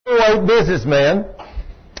great businessman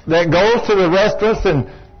that goes to the restaurants and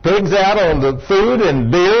pigs out on the food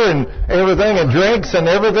and beer and everything and drinks and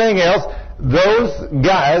everything else. Those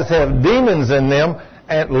guys have demons in them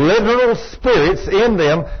and literal spirits in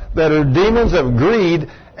them that are demons of greed,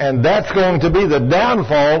 and that's going to be the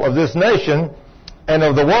downfall of this nation and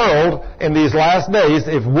of the world in these last days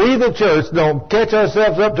if we, the church, don't catch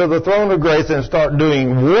ourselves up to the throne of grace and start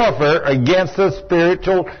doing warfare against the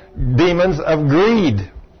spiritual demons of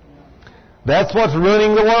greed. That's what's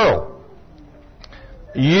ruining the world.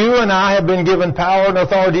 You and I have been given power and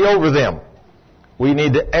authority over them. We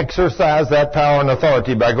need to exercise that power and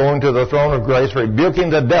authority by going to the throne of grace,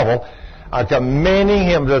 rebuking the devil, commanding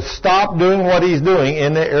him to stop doing what he's doing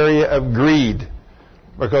in the area of greed,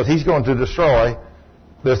 because he's going to destroy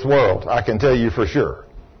this world. I can tell you for sure.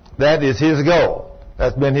 That is his goal.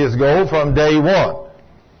 That's been his goal from day one.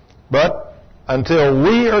 But until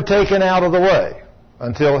we are taken out of the way,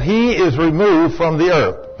 until he is removed from the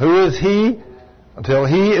earth, who is he? Until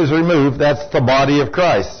he is removed, that's the body of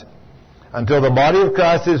Christ. Until the body of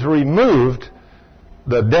Christ is removed,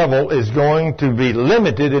 the devil is going to be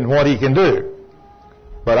limited in what he can do.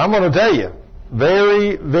 But I'm going to tell you,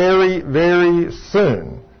 very, very, very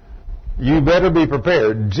soon, you better be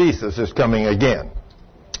prepared. Jesus is coming again.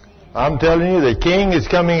 I'm telling you, the King is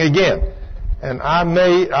coming again. And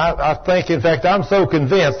I think, in fact, I'm so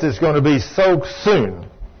convinced it's going to be so soon.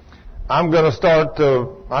 I think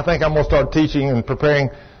I'm going to start teaching and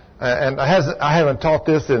preparing. And I haven't taught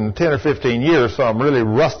this in 10 or 15 years, so I'm really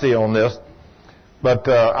rusty on this. But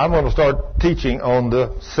I'm going to start teaching on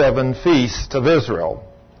the 7 feasts of Israel.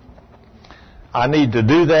 I need to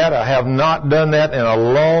do that. I have not done that in a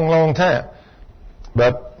long, long time.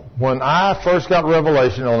 But when I first got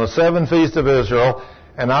revelation on the 7 feasts of Israel,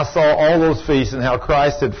 and I saw all those feasts and how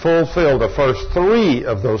Christ had fulfilled the first 3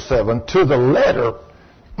 of those 7 to the letter,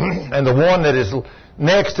 and the one that is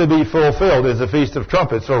next to be fulfilled is the Feast of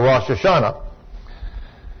Trumpets, or Rosh Hashanah.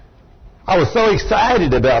 I was so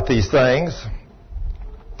excited about these things.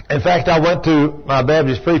 In fact, I went to my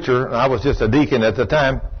Baptist preacher, and I was just a deacon at the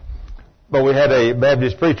time, but we had a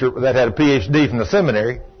Baptist preacher that had a PhD from the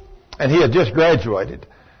seminary, and he had just graduated.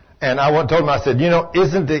 And I went and told him, I said,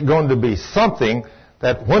 isn't it going to be something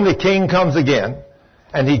that when the King comes again,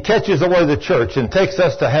 and he catches away the church and takes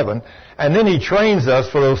us to heaven, and then he trains us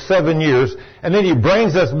for those 7 years, and then he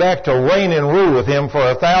brings us back to reign and rule with him for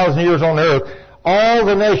 1,000 years on earth, all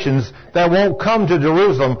the nations that won't come to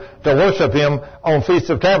Jerusalem to worship him on Feast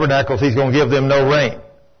of Tabernacles, he's going to give them no rain.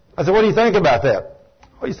 I said, what do you think about that?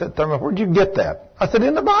 Well, he said, Thurman, where'd you get that? I said,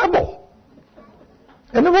 in the Bible.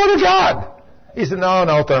 In the Word of God. He said,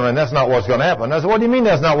 no, Thurman, that's not what's going to happen. I said, what do you mean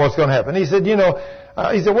that's not what's going to happen? He said,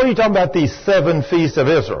 what are you talking about, these 7 feasts of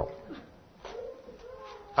Israel?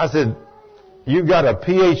 I said, you've got a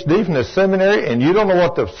PhD from the seminary and you don't know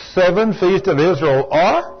what the 7 feasts of Israel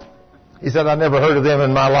are? He said, I never heard of them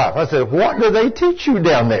in my life. I said, what do they teach you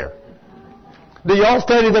down there? Do y'all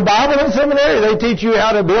study the Bible in seminary? They teach you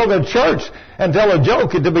how to build a church and tell a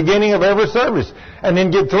joke at the beginning of every service and then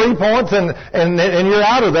get 3 points and you're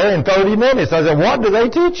out of there in 30 minutes. I said, what do they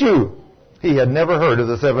teach you? He had never heard of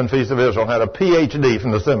the 7 feasts of Israel, had a PhD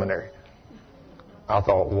from the seminary. I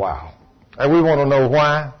thought, wow. And we want to know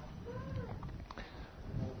why?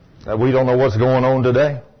 That we don't know what's going on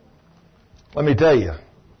today? Let me tell you,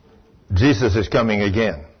 Jesus is coming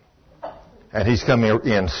again. And he's coming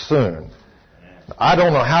in soon. I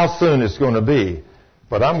don't know how soon it's going to be,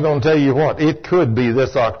 but I'm going to tell you what, it could be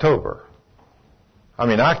this October.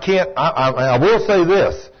 I will say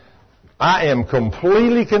this. I am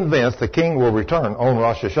completely convinced the King will return on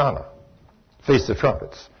Rosh Hashanah, Feast of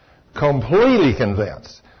Trumpets. Completely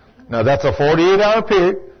convinced. Now that's a 48-hour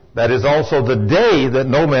period. That is also the day that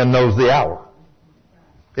no man knows the hour.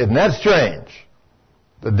 Isn't that strange?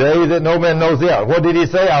 The day that no man knows the hour. What did he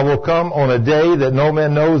say? I will come on a day that no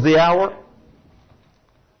man knows the hour.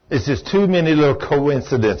 It's just too many little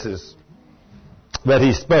coincidences that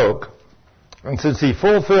he spoke. And since he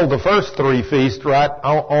fulfilled the first 3 feasts right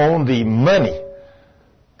on the money,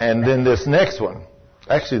 and then this next one,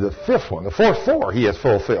 actually the 5th one, the 4th he has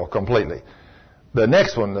fulfilled completely. The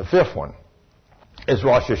next one, the 5th one, is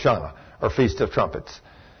Rosh Hashanah, or Feast of Trumpets.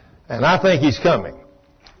 And I think he's coming.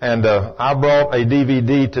 And I brought a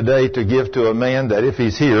DVD today to give to a man that if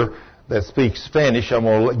he's here, that speaks Spanish, I'm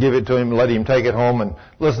going to give it to him, let him take it home and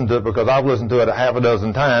listen to it, because I've listened to it a half a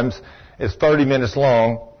dozen times. It's 30 minutes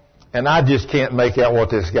long, and I just can't make out what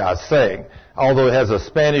this guy's saying. Although it has a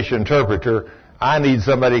Spanish interpreter, I need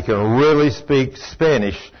somebody who can really speak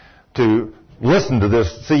Spanish to listen to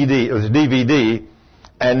this CD, or this DVD,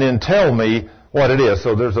 and then tell me what it is.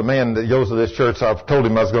 So there's a man that goes to this church. I've told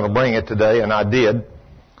him I was going to bring it today, and I did.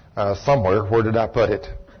 Somewhere. Where did I put it?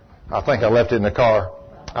 I think I left it in the car.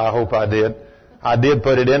 I hope I did. I did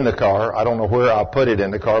put it in the car. I don't know where I put it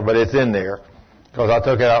in the car, but it's in there because I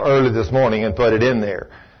took it out early this morning and put it in there.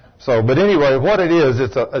 So, but anyway, what it is,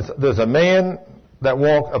 there's a man that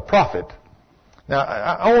a prophet.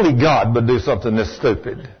 Now, only God would do something this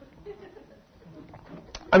stupid.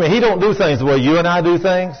 I mean, he don't do things the way you and I do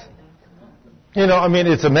things. You know, I mean,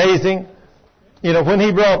 it's amazing. You know, when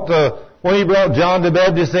he brought John the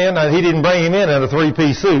Baptist in, he didn't bring him in a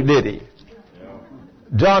three-piece suit, did he?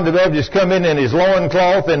 John the Baptist come in his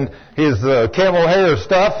loincloth and his camel hair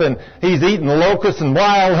stuff, and he's eating locusts and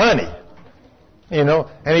wild honey. You know,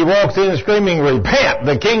 and he walks in screaming, "Repent,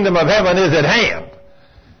 the kingdom of heaven is at hand."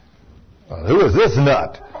 Well, who is this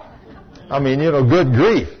nut? I mean, you know, good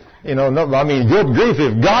grief. You know, good grief.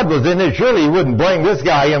 If God was in there, surely he wouldn't bring this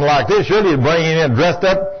guy in like this. Surely he'd bring him in dressed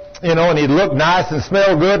up, you know, and he'd look nice and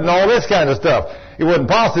smell good and all this kind of stuff. He wouldn't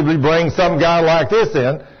possibly bring some guy like this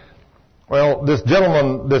in. Well, this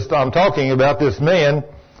gentleman I'm talking about, this man,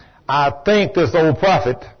 I think this old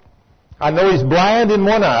prophet, I know he's blind in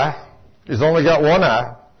one eye. He's only got one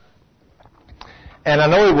eye. And I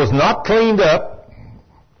know he was not cleaned up,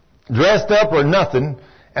 dressed up or nothing.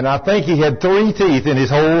 And I think he had 3 teeth in his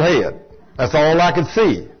whole head. That's all I could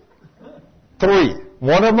see. 3.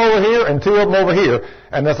 One of them over here and 2 of them over here.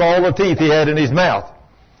 And that's all the teeth he had in his mouth.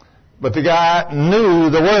 But the guy knew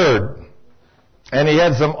the Word. And he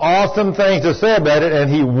had some awesome things to say about it. And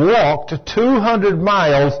he walked 200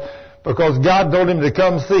 miles because God told him to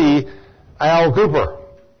come see Al Cooper,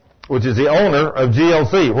 which is the owner of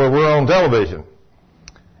GLC, where we're on television.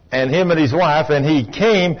 And him and his wife, and he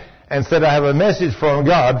came and said, "I have a message from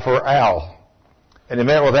God for Al." And he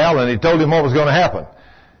met with Al, and he told him what was going to happen.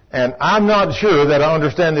 And I'm not sure that I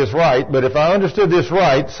understand this right, but if I understood this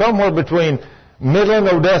right, somewhere between Midland,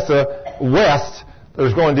 Odessa, west,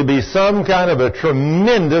 there's going to be some kind of a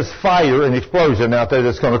tremendous fire and explosion out there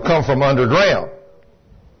that's going to come from underground.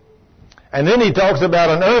 And then he talks about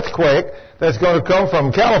an earthquake that's going to come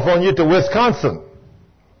from California to Wisconsin.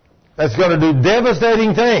 That's going to do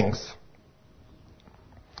devastating things.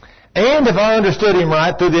 And if I understood him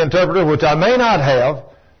right through the interpreter, which I may not have,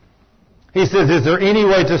 he says, "Is there any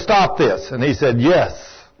way to stop this?" And he said, "Yes.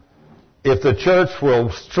 If the church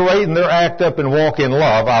will straighten their act up and walk in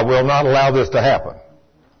love, I will not allow this to happen."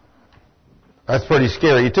 That's pretty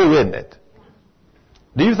scary too, isn't it?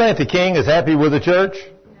 Do you think the king is happy with the church?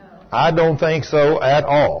 No. I don't think so at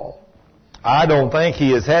all. I don't think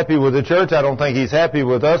he is happy with the church. I don't think he's happy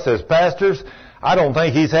with us as pastors. I don't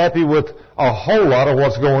think he's happy with a whole lot of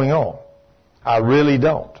what's going on. I really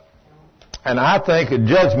don't. And I think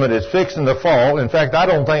judgment is fixing to fall. In fact, I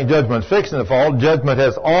don't think judgment's fixing to fall. Judgment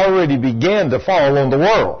has already begun to fall on the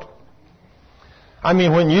world. I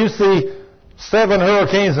mean, when you see 7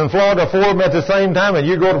 hurricanes in Florida, 4 of them at the same time, and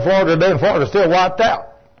you go to Florida today and Florida's still wiped out.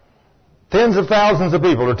 Tens of thousands of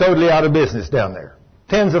people are totally out of business down there.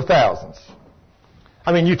 Tens of thousands.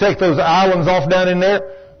 I mean, you take those islands off down in there,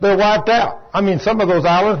 they're wiped out. I mean, some of those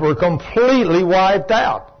islands were completely wiped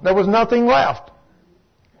out. There was nothing left.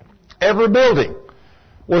 Every building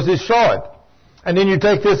was destroyed. And then you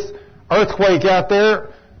take this earthquake out there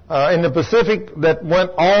in the Pacific that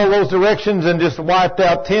went all those directions and just wiped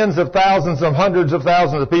out tens of thousands and hundreds of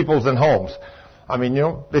thousands of peoples and homes. I mean, you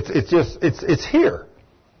know, it's here.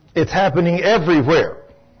 It's happening everywhere.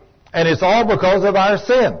 And it's all because of our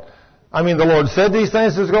sin. I mean, the Lord said these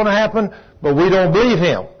things is going to happen, but we don't believe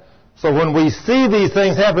Him. So when we see these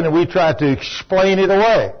things happening, we try to explain it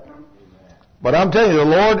away. But I'm telling you, the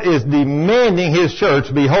Lord is demanding His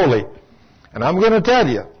church be holy. And I'm going to tell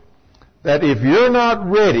you that if you're not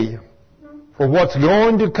ready for what's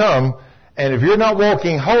going to come, and if you're not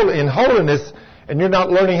walking in holiness, and you're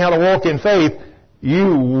not learning how to walk in faith, you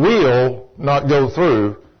will not go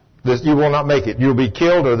through this. You will not make it. You'll be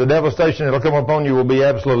killed, or the devastation that will come upon you will be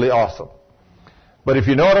absolutely awesome. But if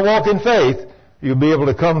you know how to walk in faith, you'll be able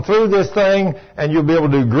to come through this thing, and you'll be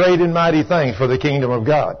able to do great and mighty things for the kingdom of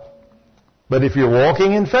God. But if you're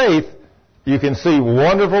walking in faith, you can see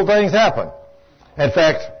wonderful things happen. In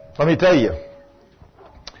fact, let me tell you,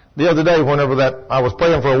 the other day, I was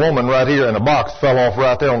praying for a woman right here, and a box fell off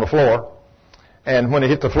right there on the floor. And when it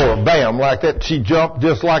hit the floor, bam, like that, she jumped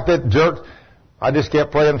just like that, jerked. I just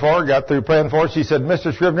kept praying for her, got through praying for her. She said,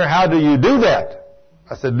 "Mr. Scrivener, how do you do that?"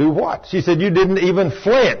 I said, "Do what?" She said, "You didn't even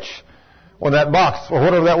flinch when that box, or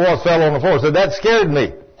whatever that was, fell on the floor." I said, "That scared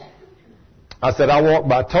me." I said, "I walk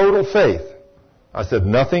by total faith." I said,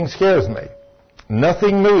 "Nothing scares me.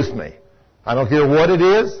 Nothing moves me. I don't care what it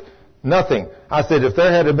is. Nothing. I said, if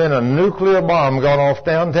there had been a nuclear bomb gone off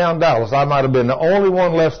downtown Dallas, I might have been the only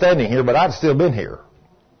one left standing here, but I'd still been here.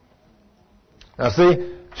 Now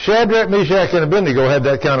see, Shadrach, Meshach, and Abednego had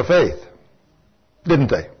that kind of faith, didn't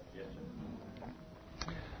they?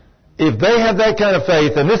 If they had that kind of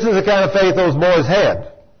faith, and this is the kind of faith those boys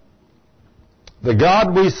had, the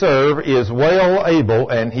God we serve is well able,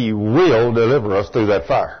 and He will deliver us through that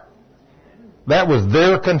fire. That was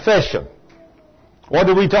their confession. What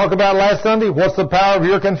did we talk about last Sunday? What's the power of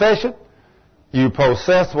your confession? You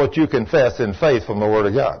possess what you confess in faith from the Word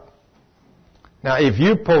of God. Now, if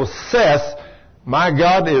you possess, my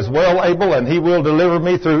God is well able and He will deliver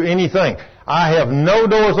me through anything. I have no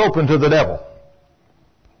doors open to the devil.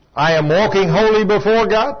 I am walking holy before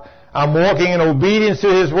God. I'm walking in obedience to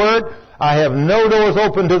His Word. I have no doors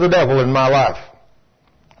open to the devil in my life.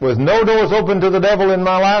 With no doors open to the devil in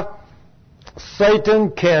my life,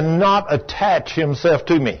 Satan cannot attach himself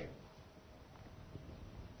to me.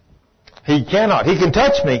 He cannot. He can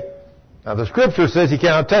touch me. Now the Scripture says he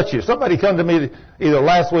cannot touch you. Somebody come to me either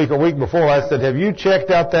last week or week before. I said, have you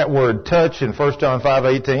checked out that word touch in 1 John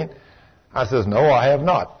 5:18? I says, no, I have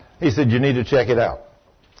not. He said, you need to check it out.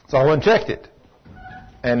 So I went and checked it.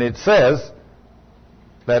 And it says,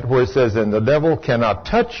 that where it says, and the devil cannot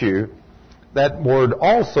touch you, that word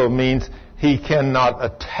also means he cannot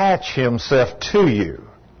attach himself to you.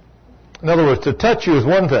 In other words, to touch you is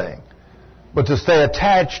one thing, but to stay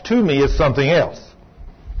attached to me is something else.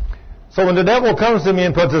 So when the devil comes to me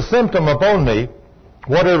and puts a symptom upon me,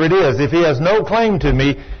 whatever it is, if he has no claim to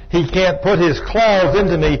me, he can't put his claws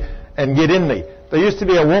into me and get in me. There used to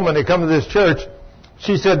be a woman that come to this church.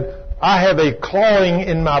 She said, I have a clawing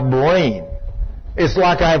in my brain. It's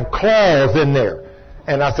like I have claws in there.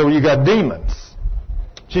 And I said, well, you got demons.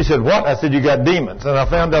 She said, what? I said, you got demons. And I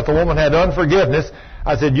found out the woman had unforgiveness.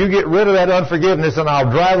 I said, you get rid of that unforgiveness and I'll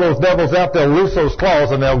drive those devils out. They'll loose those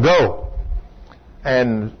claws and they'll go.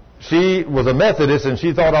 And she was a Methodist and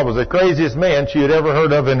she thought I was the craziest man she had ever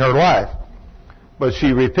heard of in her life. But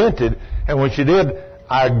she repented. And when she did,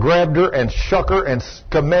 I grabbed her and shook her and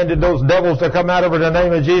commanded those devils to come out of her in the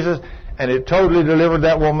name of Jesus. And it totally delivered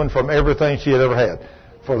that woman from everything she had ever had.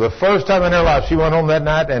 For the first time in her life, she went home that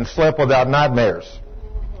night and slept without nightmares.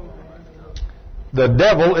 The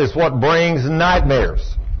devil is what brings nightmares.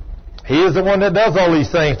 He is the one that does all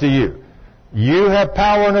these things to you. You have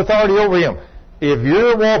power and authority over him. If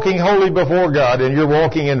you're walking holy before God and you're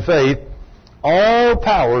walking in faith, all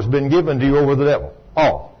power has been given to you over the devil.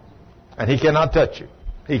 All. And he cannot touch you.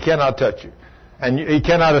 He cannot touch you. And he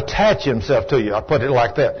cannot attach himself to you. I put it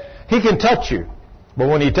like that. He can touch you. But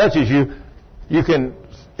when he touches you, you can,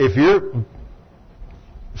 if you're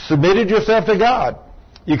submitted yourself to God,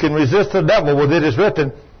 you can resist the devil with it is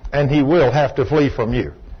written, and he will have to flee from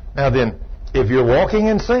you. Now then, if you're walking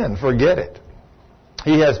in sin, forget it.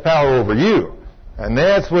 He has power over you. And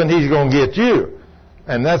that's when he's going to get you.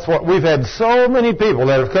 And that's what we've had so many people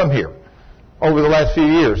that have come here over the last few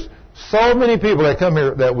years. So many people that come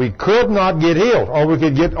here that we could not get healed, or we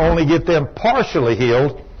could only get them partially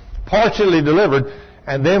healed, partially delivered,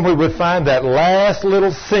 and then we would find that last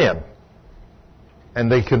little sin,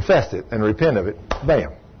 and they confess it and repent of it.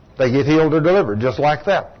 Bam. They get healed or delivered just like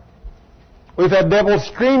that. We've had devils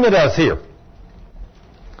scream at us here.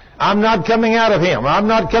 I'm not coming out of him. I'm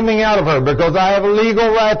not coming out of her because I have a legal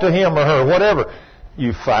right to him or her, whatever.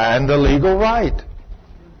 You find the legal right.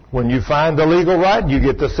 When you find the legal right, you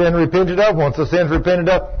get the sin repented of. Once the sin's repented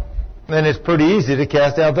of, then it's pretty easy to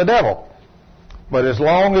cast out the devil. But as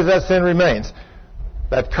long as that sin remains,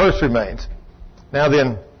 that curse remains. Now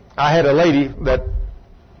then, I had a lady that,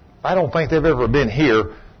 I don't think they've ever been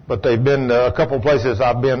here, but they've been a couple places.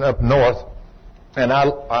 I've been up north. And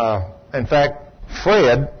in fact,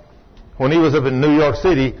 Fred, when he was up in New York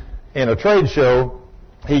City in a trade show,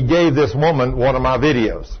 he gave this woman one of my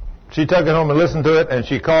videos. She took it home and listened to it, and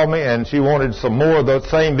she called me, and she wanted some more of the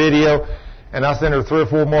same video. And I sent her 3 or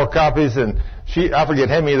 4 more copies, and I forget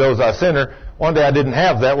how many of those I sent her. One day I didn't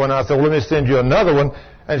have that one. I said, well, let me send you another one.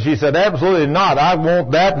 And she said, absolutely not. I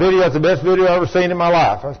want that video. It's the best video I've ever seen in my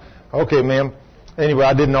life. I said, okay, ma'am. Anyway,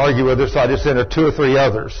 I didn't argue with her, so I just sent her 2 or 3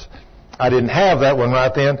 others. I didn't have that one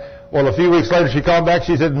right then. Well, a few weeks later, she called back.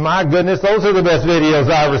 She said, my goodness, those are the best videos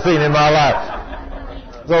I've ever seen in my life.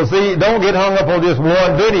 So see, don't get hung up on just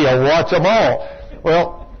one video. Watch them all.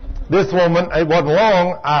 Well, this woman, it wasn't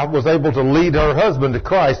long, I was able to lead her husband to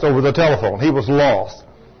Christ over the telephone. He was lost.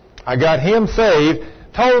 I got him saved,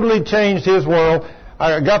 totally changed his world.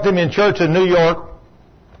 I got them in church in New York.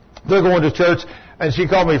 They're going to church. And she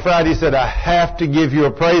called me Friday, said, I have to give you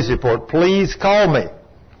a praise report. Please call me.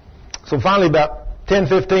 So finally, about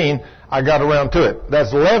 10:15, I got around to it.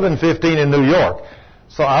 That's 11:15 in New York.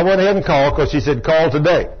 So I went ahead and called because she said, call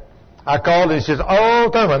today. I called and she says, oh,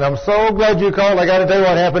 Thurman, I'm so glad you called. I got to tell you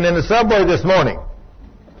what happened in the subway this morning.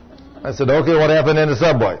 I said, okay, what happened in the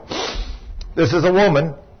subway? This is a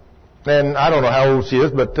woman, and I don't know how old she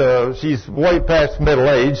is, but she's way past middle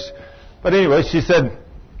age. But anyway, she said,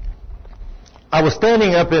 I was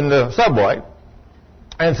standing up in the subway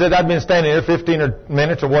and said I'd been standing there 15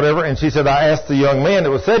 minutes or whatever, and she said, I asked the young man that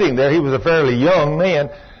was sitting there, he was a fairly young man,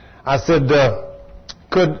 I said,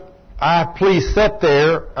 could I please sit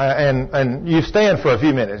there and you stand for a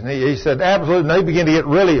few minutes? And he said, absolutely. And they began to get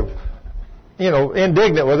really,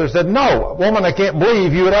 indignant with her. Said, no, woman, I can't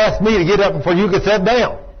believe you would ask me to get up before you could sit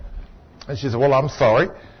down. And she said, well, I'm sorry.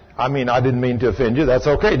 I didn't mean to offend you. That's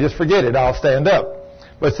okay. Just forget it. I'll stand up.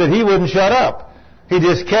 But said he wouldn't shut up. He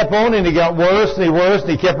just kept on, and he got worse and worse,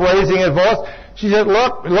 and he kept raising his voice. She said,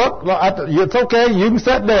 look, it's okay. You can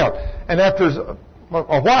sit down. And after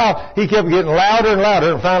a while, he kept getting louder and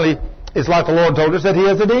louder, and finally, it's like the Lord told us that he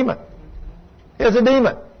has a demon. He has a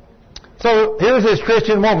demon. So here's this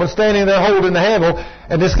Christian woman standing there holding the handle,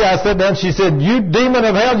 and this guy sat down. She said, you demon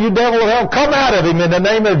of hell, you devil of hell, come out of him in the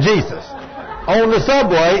name of Jesus. On the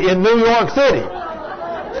subway in New York City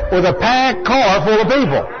with a packed car full of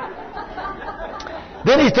people.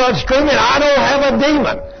 Then he started screaming, I don't have a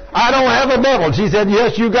demon. I don't have a devil. She said,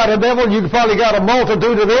 yes, you got a devil. You probably got a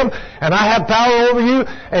multitude of them, and I have power over you.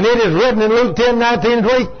 And it is written in Luke 10:19 and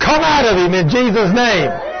 20, come out of him in Jesus'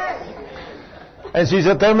 name. And she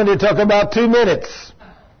said, Thurman, it took about 2 minutes.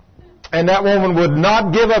 And that woman would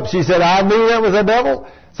not give up. She said, I knew that was a devil.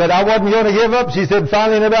 Said, I wasn't going to give up. She said,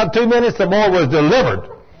 finally in about 2 minutes, the boy was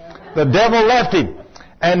delivered. The devil left him.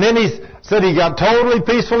 And then he said he got totally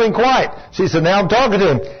peaceful and quiet. She said, now I'm talking to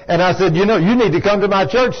him. And I said, you need to come to my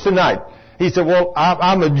church tonight. He said, well,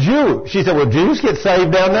 I'm a Jew. She said, well, Jews get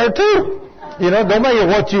saved down there too. Don't matter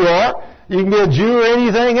what you are. You can be a Jew or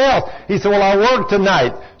anything else. He said, well, I work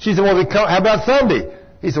tonight. She said, well, how about Sunday?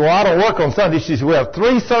 He said, well, I don't work on Sunday. She said, we have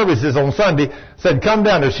 3 services on Sunday. Said, come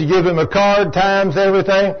down there. She gave him a card, times,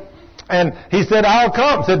 everything. And he said, I'll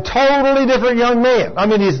come. Said, totally different young man.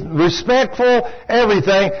 He's respectful,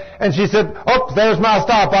 everything. And she said, oh, there's my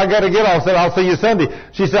stop. I got to get off. Said, I'll see you Sunday.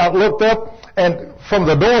 She said, I looked up, and from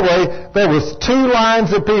the doorway, there was 2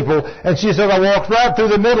 lines of people. And she said, I walked right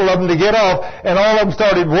through the middle of them to get off, and all of them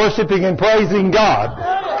started worshiping and praising God.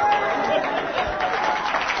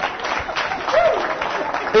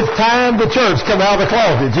 It's time the church come out of the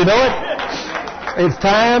closet. You know it? It's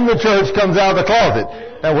time the church comes out of the closet.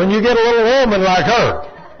 Now, when you get a little woman like her,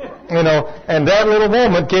 and that little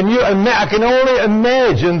woman, I can only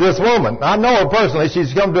imagine this woman. I know her personally.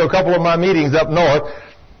 She's come to a couple of my meetings up north.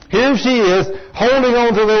 Here she is, holding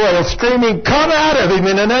on to the rail, screaming, come out of him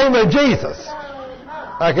in the name of Jesus.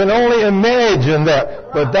 I can only imagine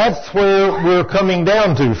that. But that's where we're coming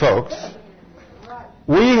down to, folks.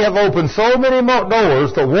 We have opened so many more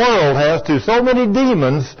doors, the world has, to so many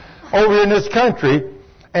demons over in this country.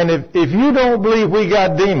 And if you don't believe we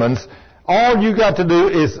got demons, all you got to do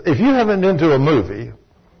is, if you haven't been to a movie,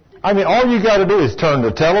 all you got to do is turn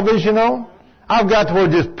the television on. I've got to where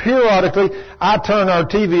just periodically I turn our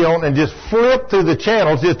TV on and just flip through the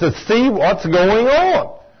channels just to see what's going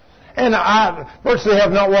on. And I virtually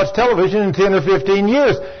have not watched television in 10 or 15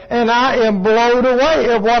 years. And I am blown away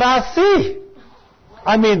at what I see.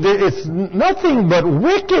 It's nothing but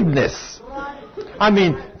wickedness.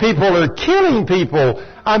 People are killing people.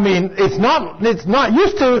 It's not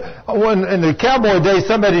used to when in the cowboy days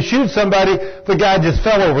somebody shoots somebody, the guy just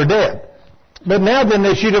fell over dead. But now then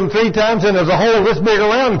they shoot them 3 times and there's a hole this big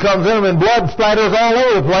around comes in them and blood splatters all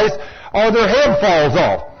over the place, or their head falls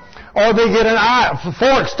off. Or they get a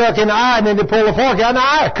fork stuck in the eye and then they pull the fork out and the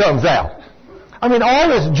eye comes out. All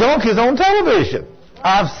this junk is on television.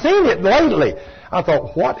 I've seen it lately. I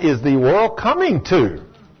thought, what is the world coming to?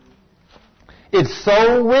 It's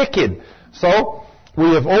so wicked. So,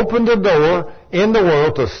 we have opened the door in the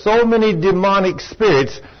world to so many demonic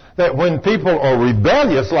spirits that when people are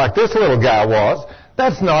rebellious, like this little guy was,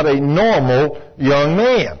 that's not a normal young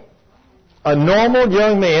man. A normal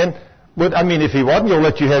young man would, if he wasn't going to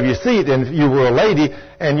let you have your seat, and if you were a lady,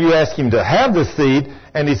 and you ask him to have the seat,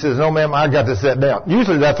 and he says, no ma'am, I got to sit down.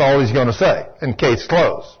 Usually that's all he's going to say, in case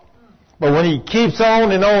closed. But when he keeps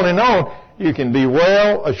on and on and on, you can be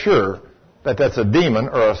well assured that that's a demon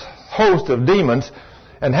or a host of demons.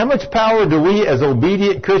 And how much power do we as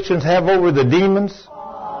obedient Christians have over the demons?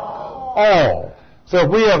 All. So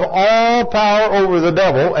if we have all power over the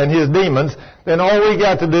devil and his demons, then all we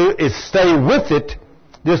got to do is stay with it,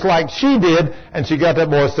 just like she did, and she got that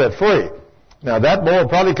boy set free. Now that boy will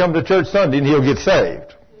probably come to church Sunday and he'll get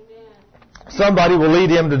saved. somebody will lead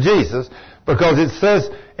him to Jesus, because it says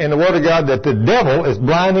in the Word of God that the devil is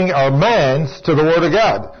blinding our minds to the Word of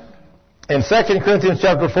God. In 2 Corinthians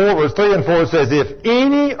chapter 4, verse 3 and 4, it says, if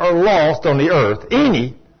any are lost on the earth,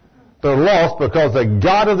 they're lost because the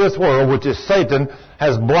god of this world, which is Satan,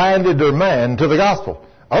 has blinded their mind to the gospel.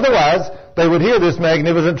 Otherwise, they would hear this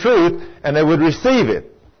magnificent truth and they would receive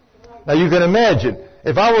it. Now you can imagine,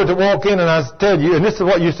 if I were to walk in and I tell you, and this is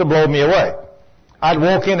what used to blow me away, I'd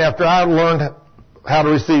walk in after I learned how to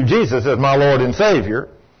receive Jesus as my Lord and Savior,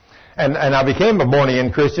 and I became a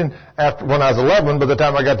born-again Christian when I was 11. By the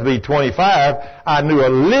time I got to be 25, I knew a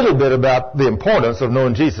little bit about the importance of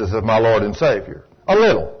knowing Jesus as my Lord and Savior. A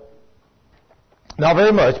little. Not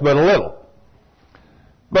very much, but a little.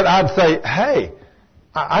 But I'd say, hey,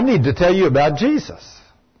 I need to tell you about Jesus.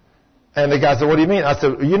 And the guy said, what do you mean? I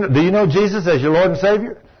said, do you know Jesus as your Lord and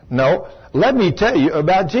Savior? No. Let me tell you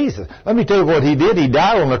about Jesus. Let me tell you what He did. He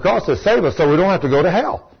died on the cross to save us so we don't have to go to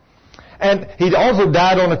hell. And He also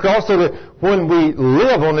died on the cross so that when we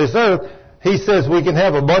live on this earth, He says we can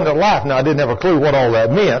have abundant life. Now, I didn't have a clue what all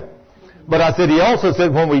that meant. But I said, He also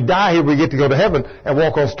said when we die here, we get to go to heaven and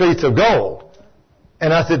walk on streets of gold.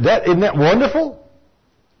 And I said, isn't that wonderful?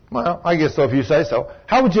 Well, I guess so if you say so.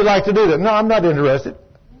 How would you like to do that? No, I'm not interested.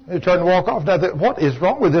 He turned to walk off. Now, what is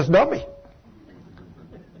wrong with this dummy?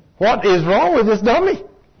 What is wrong with this dummy?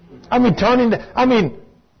 I mean, turning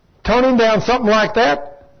down something like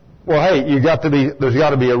that? Well, hey, there's got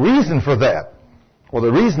to be a reason for that. Well,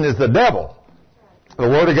 the reason is the devil. The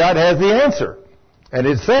Word of God has the answer. And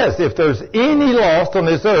it says, if there's any lost on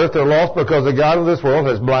this earth, they're lost because the god of this world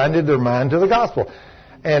has blinded their mind to the gospel.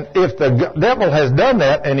 And if the devil has done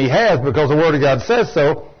that, and he has because the Word of God says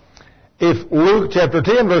so, if Luke chapter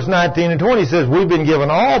 10, verse 19 and 20 says we've been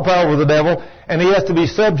given all power with the devil, and he has to be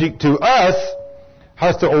subject to us,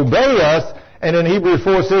 has to obey us, and in Hebrews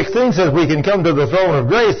 4:16 says we can come to the throne of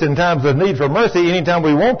grace in times of need for mercy anytime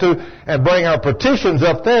we want to, and bring our petitions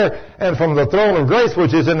up there, and from the throne of grace,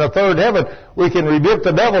 which is in the third heaven, we can rebuke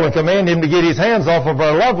the devil and command him to get his hands off of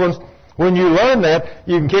our loved ones. When you learn that,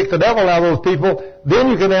 you can kick the devil out of those people. Then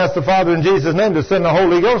you can ask the Father in Jesus' name to send the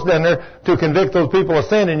Holy Ghost down there to convict those people of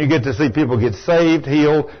sin, and you get to see people get saved,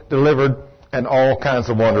 healed, delivered, and all kinds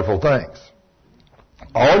of wonderful things.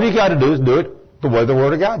 All you got to do is do it the way the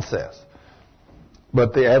Word of God says.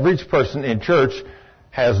 But the average person in church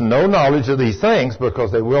has no knowledge of these things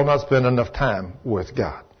because they will not spend enough time with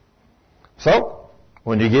God. So,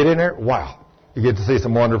 when you get in there, wow, you get to see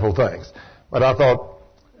some wonderful things. But I thought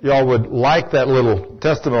y'all would like that little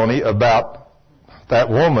testimony about that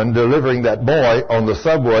woman delivering that boy on the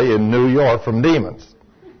subway in New York from demons.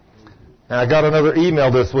 Now, I got another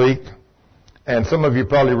email this week, and some of you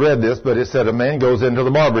probably read this, but it said a man goes into the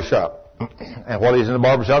barber shop. And while he's in the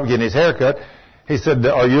barber shop getting his hair cut, he said,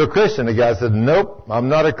 are you a Christian? The guy said, nope, I'm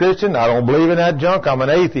not a Christian. I don't believe in that junk. I'm an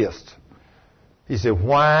atheist. He said,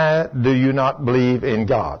 why do you not believe in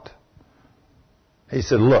God? He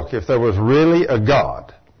said, look, if there was really a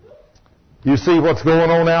God, you see what's going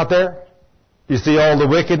on out there? You see all the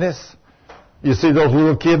wickedness? You see those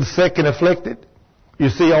little kids sick and afflicted? You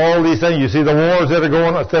see all these things? You see the wars that are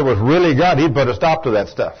going on? If there was really God, He'd put a stop to that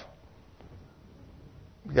stuff.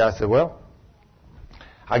 The guy said, well,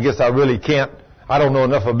 I guess I really can't. I don't know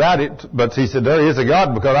enough about it, but he said, there is a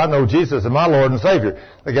God because I know Jesus is my Lord and Savior.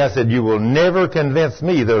 The guy said, you will never convince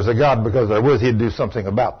me there's a God because there was. He'd do something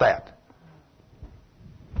about that.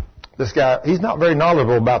 This guy, he's not very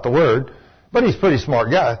knowledgeable about the Word, but he's a pretty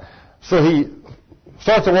smart guy. So he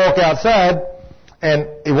starts to walk outside, and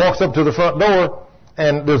he walks up to the front door,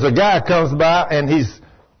 and there's a guy comes by, and he's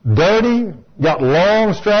dirty, got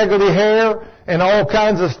long, straggly hair, and all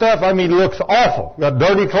kinds of stuff. I mean, he looks awful. Got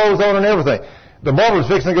dirty clothes on and everything. The barber's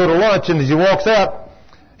fixing to go to lunch, and as he walks out,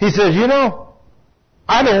 he says,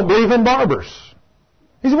 I don't believe in barbers.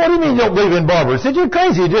 He said, what do you mean you don't believe in barbers? He said, you're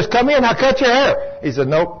crazy. You just come in, I'll cut your hair. He said,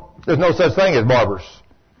 nope, there's no such thing as barbers.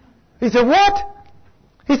 He said, what?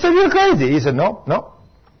 He said, you're crazy. He said, no.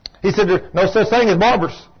 He said, there's no such thing as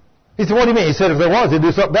barbers. He said, what do you mean? He said, if there was, he'd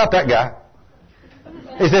do something about that guy.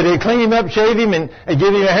 He said, he'd clean him up, shave him, and give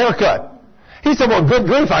him a haircut. He said, well, good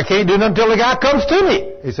grief, I can't do nothing until the guy comes to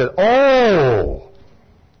me. He said, oh,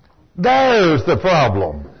 there's the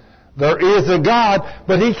problem. There is a God,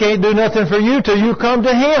 but He can't do nothing for you till you come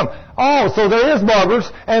to Him. Oh, so there is barbers,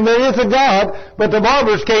 and there is a God, but the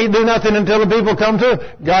barbers can't do nothing until the people come to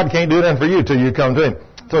Him. God can't do nothing for you till you come to Him.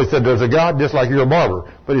 So he said, there's a God just like you're a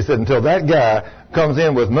barber. But he said, until that guy comes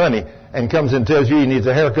in with money and comes and tells you he needs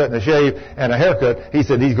a haircut and a shave and a haircut, he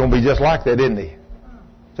said he's going to be just like that, isn't he?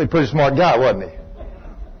 He's a pretty smart guy, wasn't he?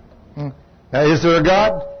 Now, is there a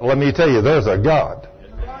God? Well, let me tell you, there's a God.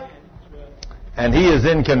 And He is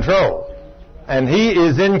in control. And He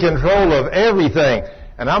is in control of everything.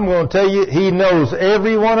 And I'm going to tell you, He knows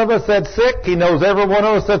every one of us that's sick. He knows every one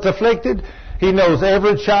of us that's afflicted. He knows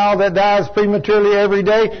every child that dies prematurely every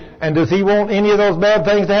day. And does He want any of those bad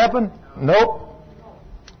things to happen? Nope.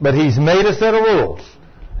 But He's made a set of rules.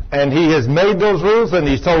 And He has made those rules, and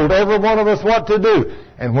He's told every one of us what to do.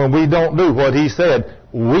 And when we don't do what He said,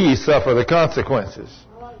 we suffer the consequences.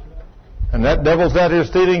 And that devil's out here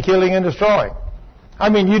stealing, killing, and destroying. I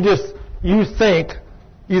mean, you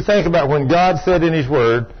think about when God said in His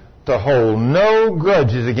Word to hold no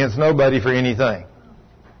grudges against nobody for anything.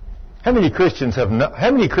 How many Christians have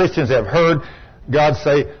heard God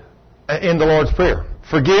say in the Lord's Prayer,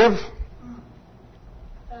 forgive?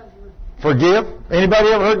 Forgive? Anybody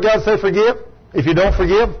ever heard God say forgive? If you don't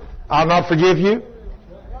forgive, I'll not forgive you.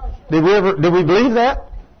 Did we believe that?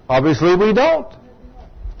 Obviously we don't.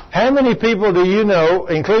 How many people do you know,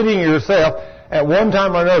 including yourself, at one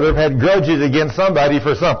time or another have had grudges against somebody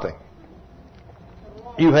for something?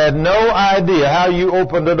 You had no idea how you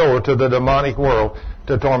opened the door to the demonic world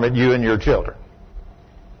to torment you and your children.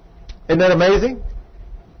 Isn't that amazing?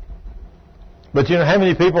 But you know how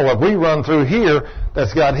many people have we run through here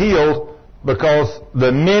that's got healed because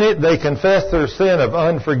the minute they confess their sin of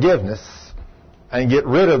unforgiveness and get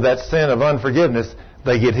rid of that sin of unforgiveness,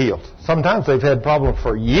 they get healed. Sometimes they've had problems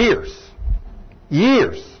for years.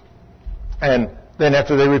 Years. And then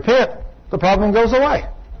after they repent, the problem goes away.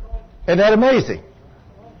 Isn't that amazing?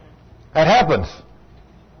 That happens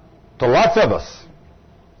to lots of us.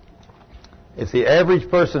 If the average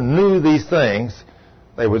person knew these things,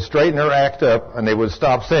 they would straighten their act up and they would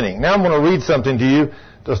stop sinning. Now I'm going to read something to you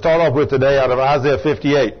to start off with today out of Isaiah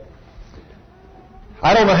 58.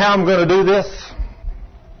 I don't know how I'm going to do this.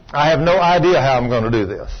 I have no idea how I'm going to do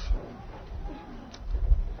this.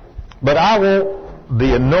 But I want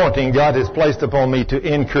the anointing God has placed upon me to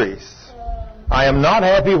increase. I am not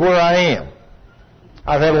happy where I am.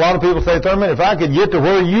 I've had a lot of people say, Thurman, if I could get to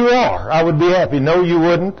where you are, I would be happy. No, you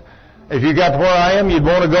wouldn't. If you got to where I am, you'd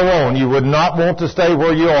want to go on. You would not want to stay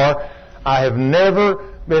where you are. I have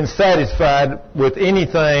never been satisfied with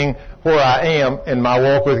anything where I am in my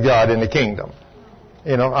walk with God in the kingdom.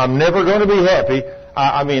 You know, I'm never going to be happy.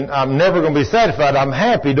 I'm never going to be satisfied. I'm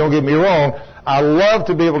happy, don't get me wrong. I love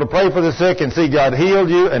to be able to pray for the sick and see God heal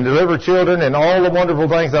you and deliver children and all the wonderful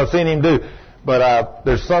things I've seen Him do. But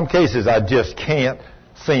there's some cases I just can't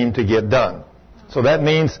seem to get done. So that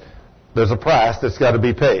means there's a price that's got to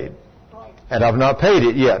be paid. And I've not paid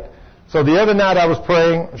it yet. So the other night I was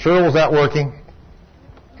praying. Cheryl was out working.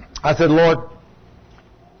 I said, Lord,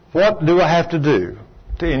 what do I have to do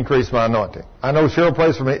to increase my anointing? I know Cheryl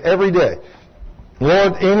prays for me every day.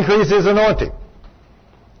 Lord, increase His anointing.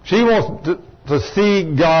 She wants to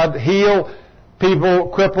see God heal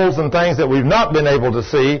people, cripples, and things that we've not been able to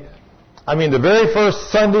see. I mean, the very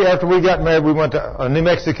first Sunday after we got married, we went to New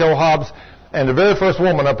Mexico, Hobbs, and the very first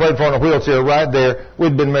woman I prayed for in a wheelchair right there,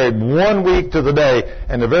 we'd been married 1 week to the day,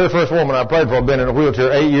 and the very first woman I prayed for had been in a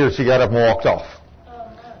wheelchair 8 years. She got up and walked off.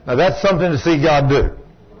 Now, that's something to see God do.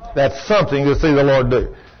 That's something to see the Lord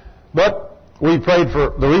do. But we prayed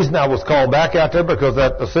for, the reason I was called back out there, because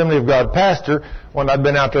that Assembly of God pastor, when I'd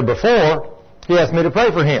been out there before, he asked me to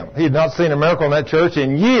pray for him. He had not seen a miracle in that church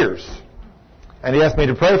in years. And he asked me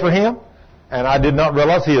to pray for him, and I did not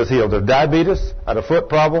realize he was healed of diabetes, had a foot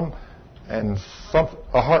problem, and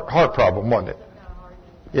a heart problem, wasn't it?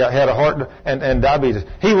 Yeah, he had a heart and diabetes.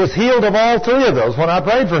 He was healed of all three of those when I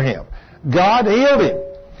prayed for him. God healed him.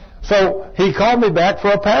 So he called me back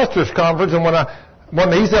for a pastor's conference, and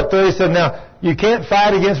when he's up there, he said, now, you can't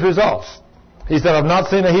fight against results. He said, I've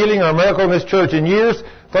not seen a healing or a miracle in this church in years.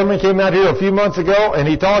 Thurman came out here a few months ago, and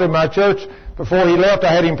he taught in my church. Before he left,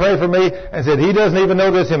 I had him pray for me and said, he doesn't even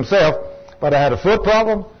know this himself, but I had a foot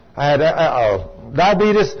problem, I had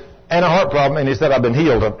diabetes, and a heart problem, and he said, I've been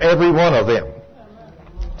healed of every one of them.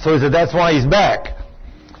 So he said, that's why he's back.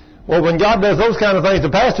 Well, when God does those kind of things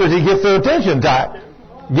to pastors, He gets their attention tight.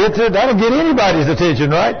 That'll get anybody's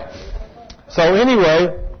attention, right? So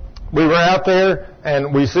anyway, we were out there,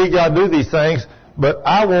 and we see God do these things, but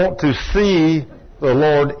I want to see the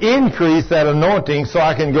Lord increase that anointing so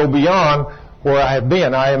I can go beyond where I have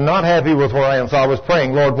been. I am not happy with where I am, so I was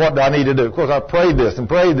praying, Lord, what do I need to do? Of course, I prayed this and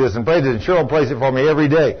prayed this and prayed this, and Cheryl prays it for me every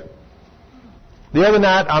day. The other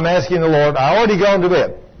night, I'm asking the Lord, I already gone to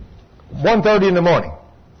bed, 1:30 in the morning.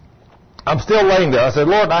 I'm still laying there. I said,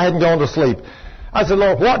 Lord, I hadn't gone to sleep. I said,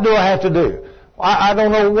 Lord, what do I have to do? I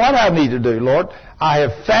don't know what I need to do, Lord. I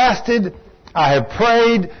have fasted. I have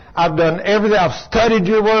prayed. I've done everything. I've studied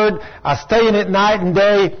Your Word. I stay in it night and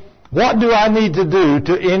day. What do I need to do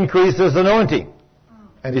to increase this anointing?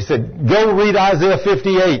 And he said, go read Isaiah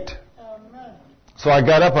 58. So I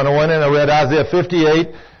got up and I went in and I read Isaiah 58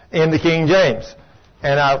 in the King James.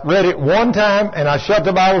 And I read it one time and I shut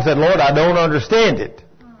the Bible and said, Lord, I don't understand it.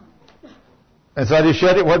 And so I just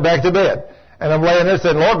shut it, went back to bed. And I'm laying there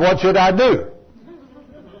saying, Lord, what should I do?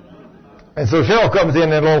 And so Cheryl comes in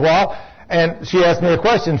a little while and she asked me a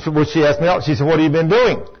question, which she asked me out. She said, what have you been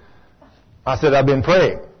doing? I said, I've been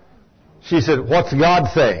praying. She said, what's God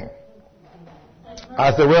saying?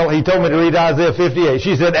 I said, well, he told me to read Isaiah 58.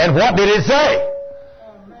 She said, and what did it say?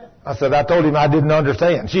 I said, I told him I didn't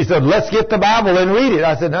understand. She said, let's get the Bible and read it.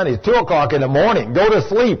 I said, honey, it's 2 o'clock in the morning. Go to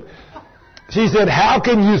sleep. She said, how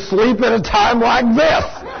can you sleep at a time like this?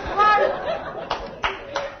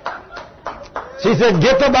 She said,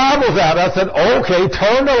 get the Bibles out. I said, okay,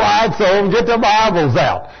 turn the lights on, get the Bibles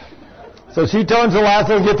out. So she turns the lights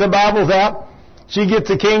on, gets the Bibles out. She gets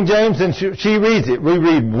the King James and she reads it. We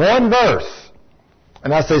read one verse.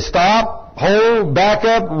 And I say, stop, hold, back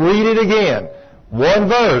up, read it again. One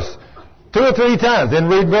verse, 2 or 3 times. Then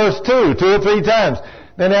read verse 2, 2 or 3 times.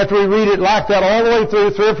 Then after we read it like that all the way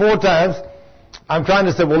through 3 or 4 times, I'm trying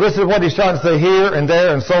to say, well, this is what he's trying to say here and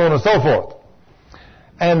there and so on and so forth.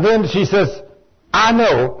 And then she says, I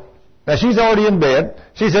know. Now she's already in bed.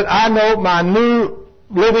 She said, I know my New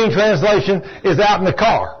Living Translation is out in the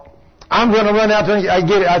car. I'm going to run out there and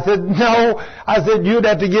get it. I said, no. I said, you'd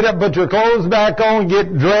have to get up, put your clothes back on,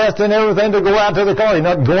 get dressed and everything to go out to the car. You're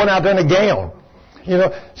not going out there in a gown. You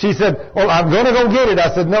know, she said, well, I'm going to go get it.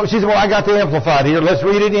 I said, no. She said, well, I got the Amplified here. Let's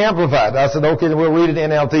read it in the Amplified. I said, okay, then we'll read it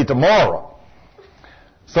in NLT tomorrow.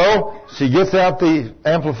 So she gets out the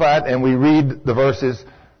Amplified and we read the verses.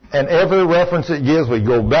 And every reference it gives, we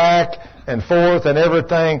go back and forth and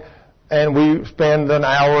everything. And we spend an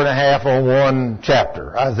hour and a half on one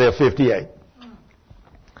chapter, Isaiah 58.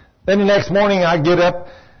 Then the next morning I get up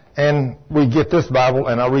and we get this Bible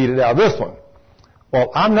and I read it out of this one.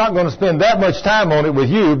 Well, I'm not going to spend that much time on it with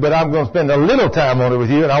you, but I'm going to spend a little time on it with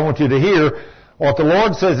you, and I want you to hear what the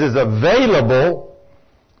Lord says is available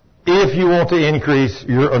if you want to increase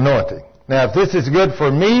your anointing. Now, if this is good for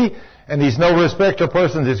me, and He's no respecter of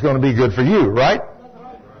persons, it's going to be good for you, right?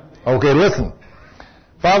 Okay, listen.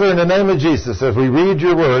 Father, in the name of Jesus, as we read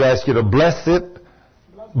your word, I ask you to bless it,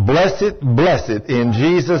 bless it, bless it in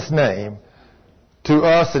Jesus' name to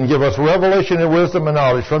us and give us revelation and wisdom and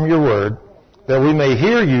knowledge from your word that we may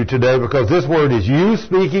hear you today because this word is you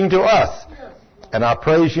speaking to us. And I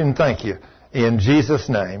praise you and thank you in Jesus'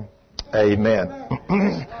 name. Amen.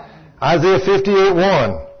 Isaiah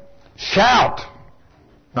 58:1. Shout.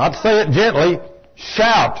 Not say it gently.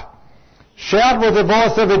 Shout. Shout with the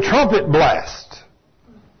voice of a trumpet blast.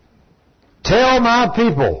 Tell my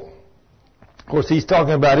people. Of course, he's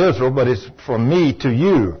talking about Israel, but it's from me to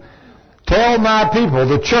you. Tell my people,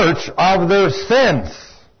 the church, of their sins.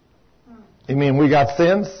 You mean we got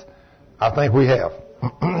sins? I think we have.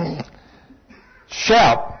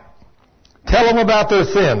 Shout. Tell them about their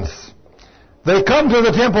sins. They come to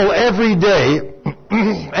the temple every day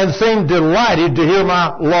and seem delighted to hear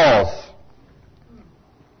my laws.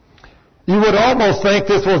 You would almost think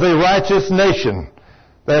this was a righteous nation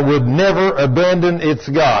that would never abandon its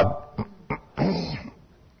God.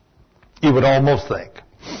 You would almost think.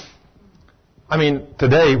 I mean,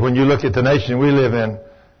 today, when you look at the nation we live in,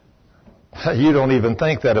 you don't even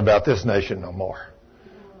think that about this nation no more.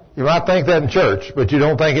 You might think that in church, but you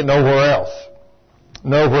don't think it nowhere else.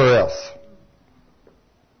 Nowhere else.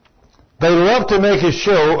 They love to make a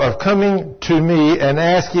show of coming to me and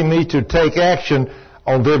asking me to take action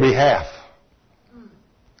on their behalf.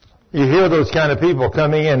 You hear those kind of people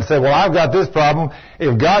coming in and say, well, I've got this problem.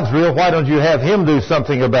 If God's real, why don't you have Him do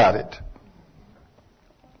something about it?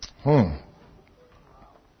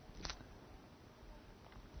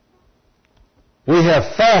 We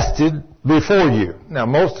have fasted before you. Now,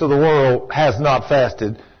 most of the world has not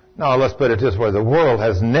fasted. No, let's put it this way. The world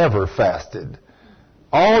has never fasted.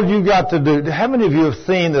 All you got to do, how many of you have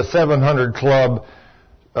seen the 700 Club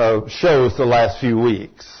shows the last few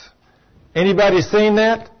weeks? Anybody seen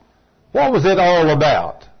that? What was it all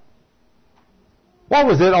about? What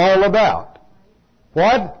was it all about?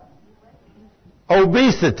 What?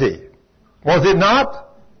 Obesity. Was it not?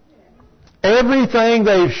 Everything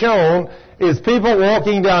they've shown is people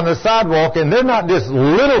walking down the sidewalk and they're not just a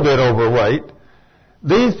little bit overweight.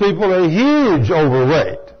 These people are huge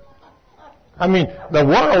overweight. I mean, the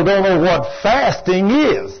world don't know what fasting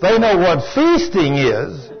is. They know what feasting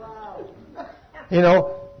is. You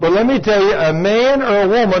know, but let me tell you, a man or a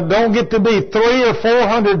woman don't get to be 300 or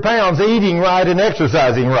 400 pounds eating right and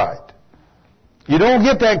exercising right. You don't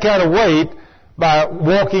get that kind of weight by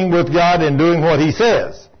walking with God and doing what He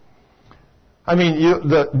says. I mean,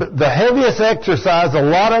 the heaviest exercise a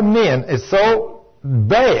lot of men is so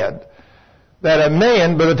bad that a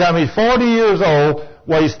man, by the time he's 40 years old,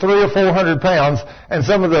 weighs 300 or 400 pounds, and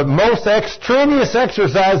some of the most extraneous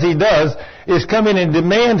exercise he does is come in and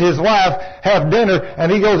demand his wife have dinner,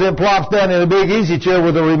 and he goes and plops down in a big easy chair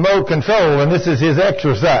with a remote control, and this is his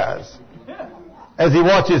exercise as he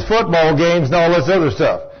watches football games and all this other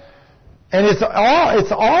stuff. And it's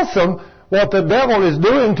awesome what the devil is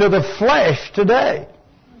doing to the flesh today.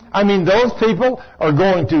 I mean, those people are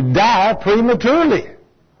going to die prematurely.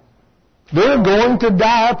 They're going to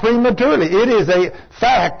die prematurely. It is a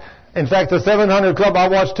fact. In fact, the 700 Club, I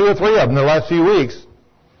watched 2 or 3 of them in the last few weeks.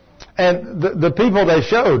 And the people they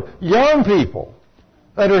showed, young people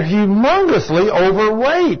that are humongously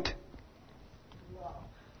overweight.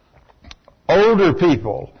 Older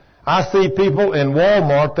people. I see people in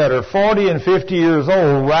Walmart that are 40 and 50 years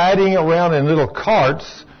old riding around in little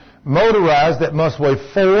carts, motorized, that must weigh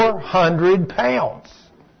 400 pounds.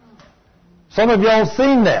 Some of y'all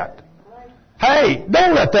seen that. Hey,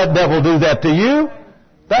 don't let that devil do that to you.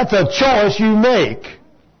 That's a choice you make.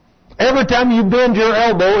 Every time you bend your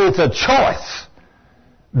elbow, it's a choice.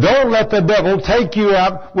 Don't let the devil take you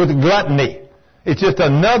out with gluttony. It's just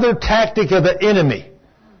another tactic of the enemy.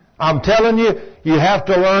 I'm telling you, you have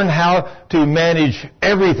to learn how to manage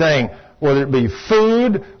everything, whether it be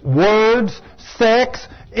food, words, sex,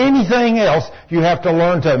 anything else. You have to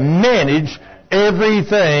learn to manage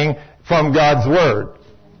everything from God's Word.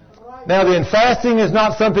 Now then, fasting is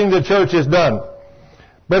not something the church has done.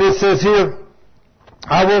 But it says here,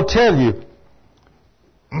 I will tell you.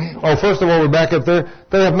 Oh, first of all, we're back up there.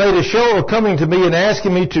 They have made a show of coming to me and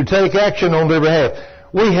asking me to take action on their behalf.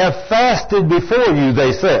 We have fasted before you,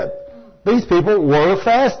 they said. These people were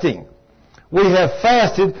fasting. We have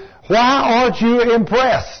fasted. Why aren't you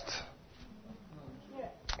impressed?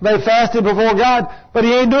 They fasted before God, but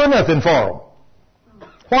He ain't doing nothing for them.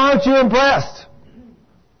 Why aren't you impressed?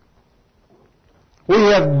 We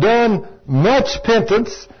have done much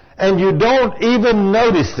penance, and you don't even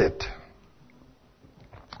notice it.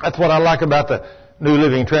 That's what I like about the New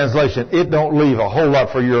Living Translation. It don't leave a whole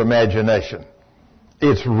lot for your imagination.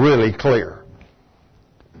 It's really clear.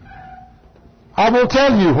 I will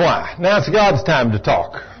tell you why. Now it's God's time to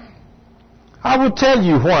talk. I will tell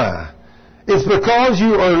you why. It's because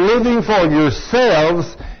you are living for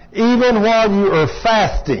yourselves even while you are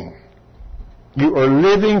fasting. You are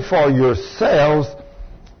living for yourselves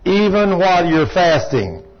even while you're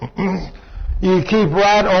fasting. You keep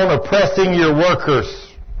right on oppressing your workers.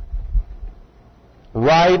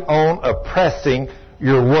 Right on oppressing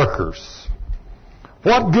your workers.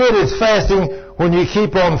 What good is fasting when you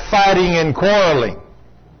keep on fighting and quarreling?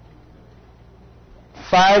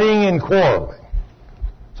 Fighting and quarreling.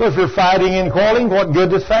 So if you're fighting and quarreling, what good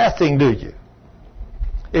does fasting do you?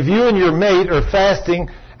 If you and your mate are fasting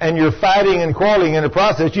and you're fighting and quarreling in the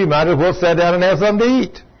process, you might as well sit down and have something to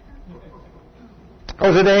eat.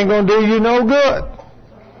 Because it ain't going to do you no good.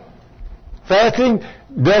 Fasting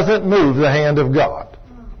doesn't move the hand of God.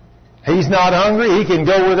 He's not hungry. He can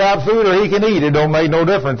go without food or he can eat. It don't make no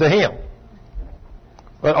difference to him.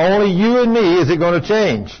 But only you and me is it going to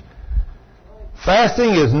change.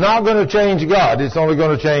 Fasting is not going to change God. It's only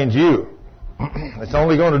going to change you. It's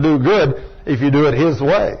only going to do good if you do it His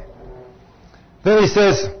way. Then he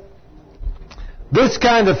says, this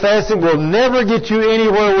kind of fasting will never get you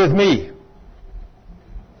anywhere with me.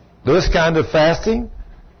 This kind of fasting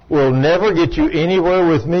will never get you anywhere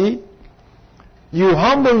with me. You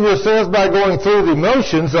humble yourselves by going through the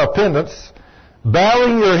motions of penance,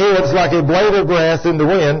 bowing your heads like a blade of grass in the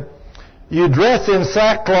wind. You dress in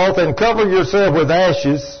sackcloth and cover yourself with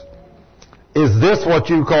ashes. Is this what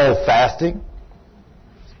you call fasting?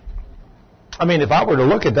 I mean, if I were to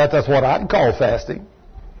look at that, that's what I'd call fasting.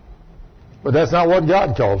 But that's not what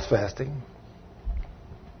God calls fasting.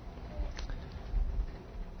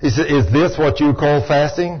 He said, is this what you call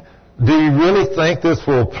fasting? Do you really think this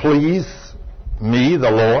will please me, the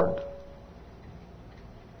Lord?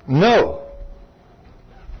 No.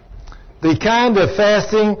 The kind of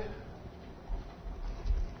fasting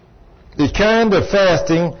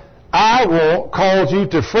I want calls you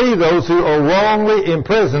to free those who are wrongly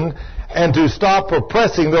imprisoned and to stop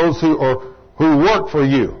oppressing those who work for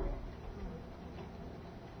you.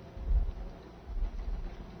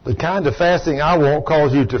 The kind of fasting I want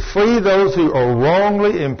calls you to free those who are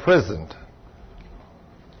wrongly imprisoned.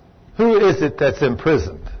 Who is it that's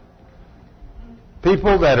imprisoned?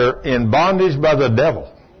 People that are in bondage by the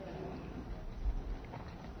devil.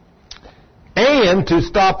 And to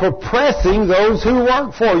stop oppressing those who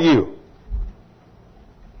work for you.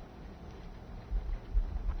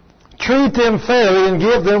 Treat them fairly and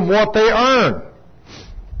give them what they earn.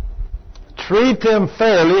 Treat them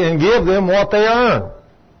fairly and give them what they earn.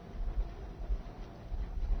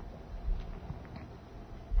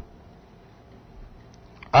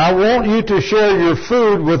 I want you to share your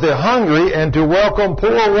food with the hungry and to welcome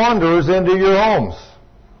poor wanderers into your homes.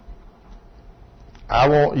 I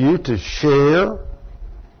want you to share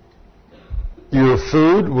your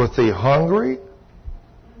food with the hungry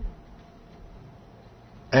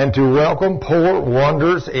and to welcome poor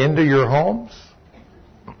wanderers into your homes.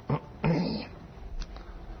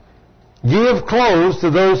 Give clothes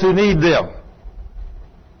to those who need them.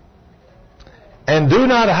 And do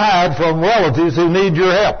not hide from relatives who need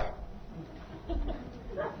your help.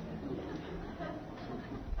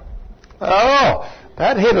 Oh,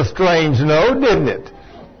 that hit a strange note, didn't it?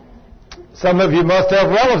 Some of you must have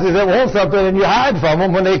relatives that want something and you hide from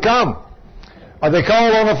them when they come. Or they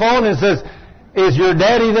call on the phone and says, is your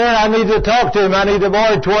daddy there? I need to talk to him. I need to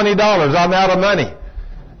borrow $20. I'm out of money.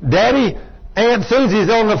 Daddy, Aunt Susie's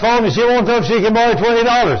on the phone and she won't know if she can borrow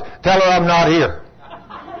 $20. Tell her I'm not here.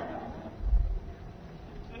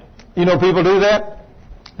 You know people do that?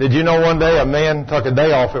 Did you know one day a man took a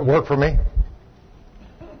day off at work for me?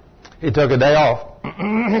 He took a day off.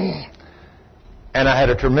 And I had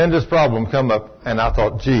a tremendous problem come up, and I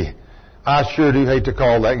thought, gee, I sure do hate to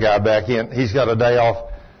call that guy back in. He's got a day off,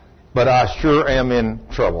 but I sure am in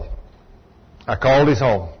trouble. I called his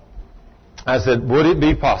home. I said, would it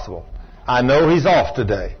be possible? I know he's off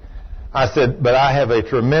today. I said, but I have a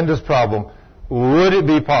tremendous problem. Would it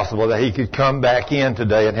be possible that he could come back in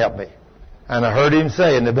today and help me? And I heard him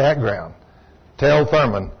say in the background, tell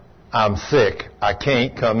Thurman, I'm sick. I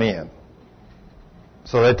can't come in.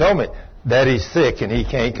 So they told me, Daddy's sick and he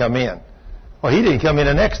can't come in. Well, he didn't come in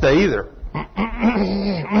the next day either.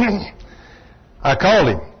 I called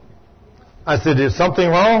him. I said, is something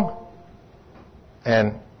wrong?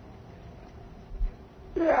 And,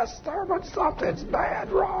 yes, Thurman, something's bad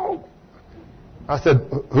wrong. I said,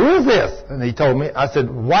 who is this? And he told me. I said,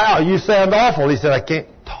 wow, you sound awful. He said, I can't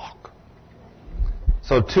talk.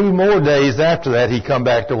 So 2 more days after that, he come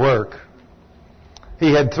back to work.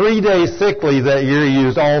 He had 3 days sick leave that year. He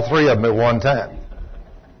used all 3 of them at one time.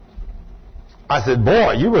 I said,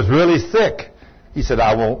 boy, you was really sick. He said,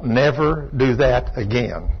 I won't never do that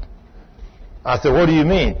again. I said, what do you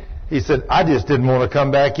mean? He said, I just didn't want to come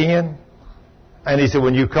back in. And he said,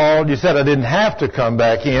 when you called, you said I didn't have to come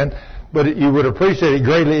back in, but you would appreciate it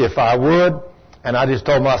greatly if I would. And I just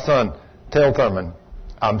told my son, tell Thurman,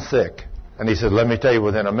 I'm sick. And he said, let me tell you,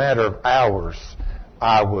 within a matter of hours,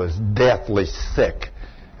 I was deathly sick.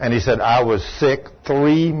 And he said, I was sick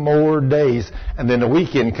 3 more days. And then the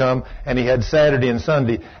weekend come, and he had Saturday and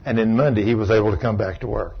Sunday, and then Monday he was able to come back to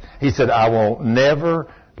work. He said, I won't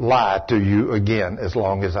never lie to you again as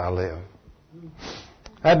long as I live.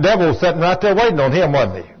 That devil was sitting right there waiting on him,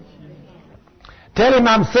 wasn't he? Tell him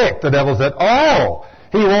I'm sick. The devil said, oh,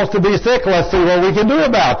 he wants to be sick. Let's see what we can do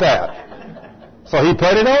about that. So he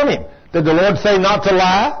put it on him. Did the Lord say not to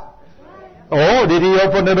lie? Or did he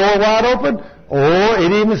open the door wide open? Or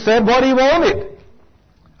it even said what he wanted.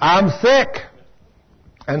 I'm sick.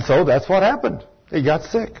 And so that's what happened. He got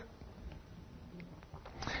sick.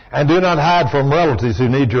 And do not hide from relatives who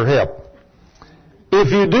need your help.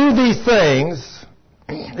 If you do these things,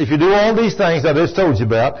 if you do all these things I just told you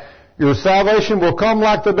about, your salvation will come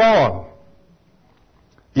like the dawn.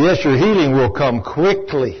 Yes, your healing will come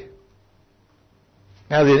quickly.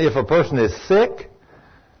 Now, if a person is sick,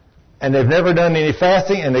 and they've never done any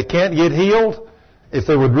fasting, and they can't get healed, if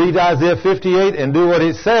they would read Isaiah 58 and do what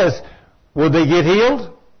it says, would they get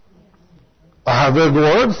healed? The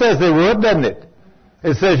Word says they would, doesn't it?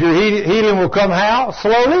 It says your healing will come how?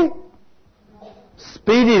 Slowly?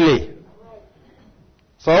 Speedily.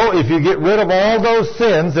 So if you get rid of all those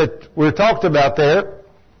sins that we're talked about there,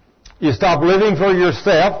 you stop living for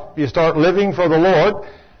yourself, you start living for the Lord,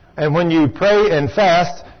 and when you pray and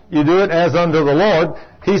fast, you do it as unto the Lord.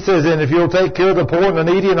 He says, and if you'll take care of the poor and the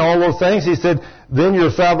needy and all those things, he said, then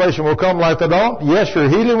your salvation will come like the dawn. Yes, your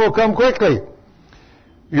healing will come quickly.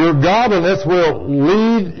 Your godliness will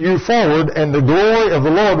lead you forward, and the glory of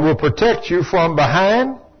the Lord will protect you from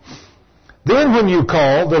behind. Then when you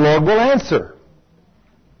call, the Lord will answer.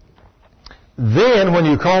 Then when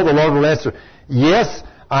you call, the Lord will answer, yes,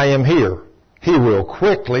 I am here. He will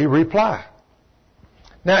quickly reply.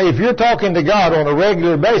 Now, if you're talking to God on a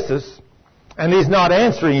regular basis, and He's not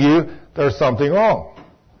answering you, there's something wrong.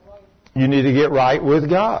 You need to get right with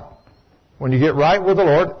God. When you get right with the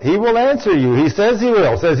Lord, He will answer you. He says He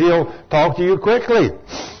will. Says He'll talk to you quickly.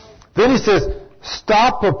 Then He says,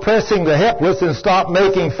 stop oppressing the helpless and stop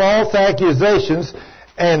making false accusations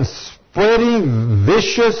and spreading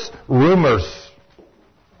vicious rumors.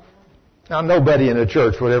 Now, nobody in a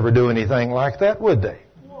church would ever do anything like that, would they?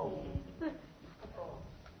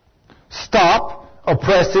 Stop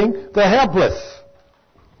oppressing the helpless.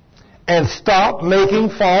 And stop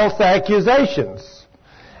making false accusations.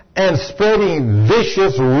 And spreading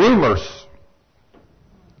vicious rumors.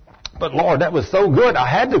 But Lord, that was so good. I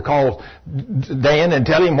had to call Dan and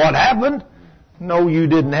tell him what happened. No, you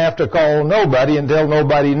didn't have to call nobody and tell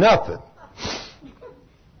nobody nothing.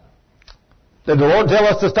 Did the Lord tell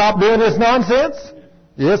us to stop doing this nonsense?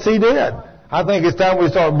 Yes, He did. I think it's time we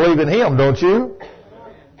start believing Him, don't you?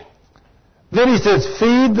 Then He says,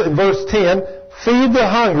 feed, verse 10, feed the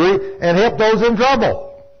hungry and help those in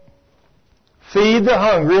trouble. Feed the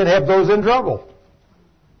hungry and help those in trouble.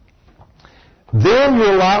 Then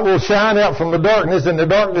your light will shine out from the darkness, and the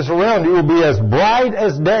darkness around you will be as bright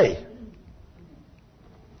as day.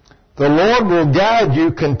 The Lord will guide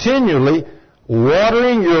you continually,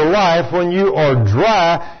 watering your life when you are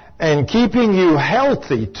dry and keeping you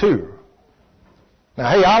healthy too. Now,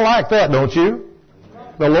 hey, I like that, don't you?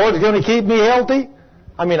 The Lord's going to keep me healthy?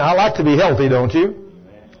 I mean, I like to be healthy, don't you?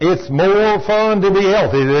 It's more fun to be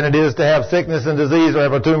healthy than it is to have sickness and disease or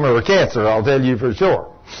have a tumor or cancer, I'll tell you for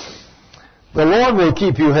sure. The Lord will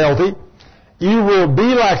keep you healthy. You will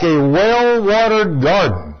be like a well-watered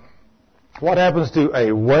garden. What happens to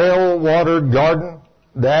a well-watered garden?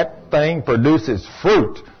 That thing produces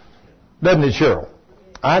fruit. Doesn't it, Cheryl?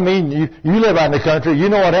 I mean, you live out in the country. You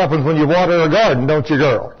know what happens when you water a garden, don't you,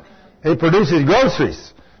 girl? It produces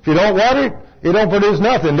groceries. If you don't water it, it don't produce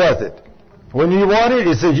nothing, does it? When you water it,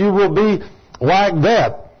 it says you will be like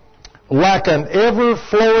that, like an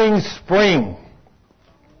ever-flowing spring.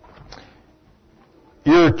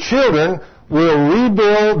 Your children will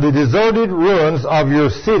rebuild the deserted ruins of your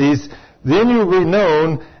cities. Then you will be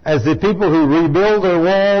known as the people who rebuild their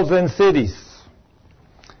walls and cities.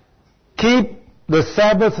 Keep the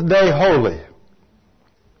Sabbath day holy.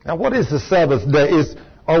 Now, what is the Sabbath day?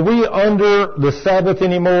 Are we under the Sabbath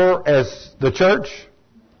anymore as the church?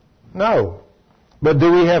 No. But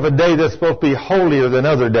do we have a day that's supposed to be holier than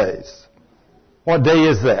other days? What day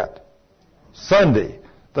is that? Sunday,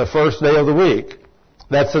 the first day of the week.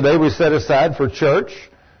 That's the day we set aside for church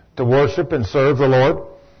to worship and serve the Lord.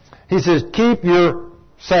 He says, keep your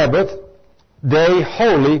Sabbath day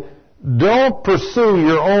holy. Don't pursue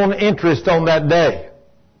your own interest on that day.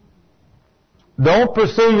 Don't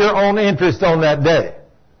pursue your own interest on that day.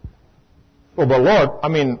 Well, but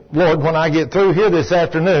Lord, when I get through here this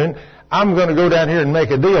afternoon, I'm going to go down here and make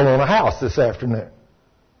a deal on a house this afternoon.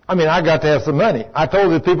 I got to have some money. I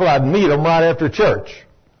told the people I'd meet them right after church.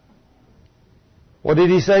 What did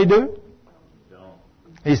He say do?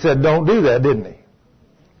 He said don't do that, didn't He?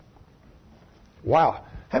 Wow.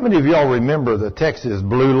 How many of y'all remember the Texas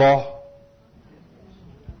Blue Law?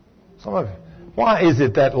 Some of you. Why is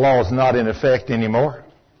it that law is not in effect anymore?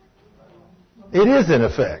 It is in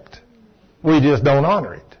effect. We just don't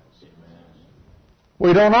honor it.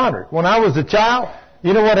 We don't honor it. When I was a child,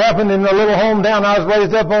 you know what happened in the little hometown I was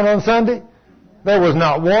raised up on Sunday? There was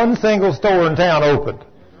not one single store in town opened.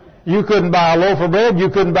 You couldn't buy a loaf of bread. You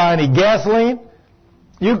couldn't buy any gasoline.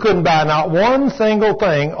 You couldn't buy not one single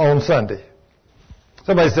thing on Sunday.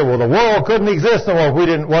 Somebody said, well, the world couldn't exist no more if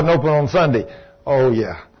we wasn't open on Sunday. Oh,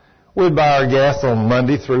 yeah. We'd buy our gas on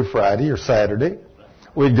Monday through Friday or Saturday.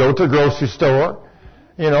 We'd go to the grocery store.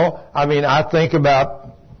 I think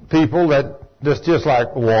about people that, just like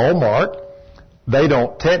Walmart, they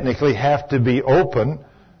don't technically have to be open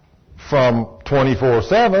from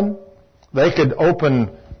 24/7. They could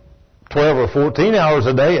open 12 or 14 hours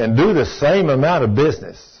a day and do the same amount of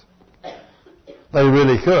business. They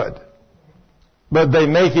really could. But they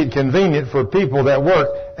make it convenient for people that work,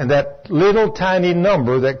 and that little tiny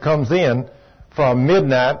number that comes in from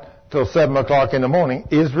midnight till 7 o'clock in the morning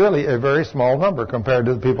is really a very small number compared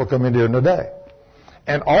to the people coming during the day.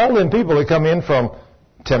 And all them people that come in from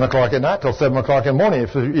 10 o'clock at night till 7 o'clock in the morning,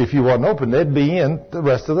 if you wasn't open, they'd be in the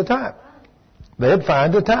rest of the time. They'd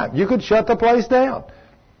find the time. You could shut the place down.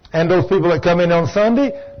 And those people that come in on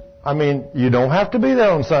Sunday, you don't have to be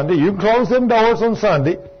there on Sunday. You can close them doors on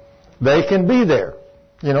Sunday. They can be there,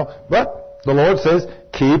 But the Lord says,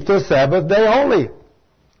 keep the Sabbath day holy.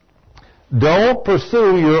 Don't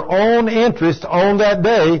pursue your own interest on that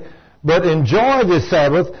day, but enjoy the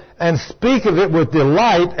Sabbath and speak of it with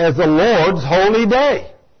delight as the Lord's holy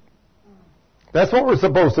day. That's what we're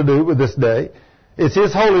supposed to do with this day. It's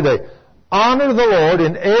His holy day. Honor the Lord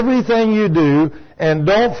in everything you do, and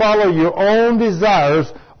don't follow your own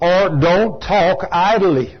desires, or don't talk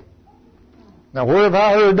idly. Now, where have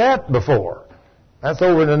I heard that before? That's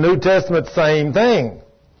over in the New Testament, same thing.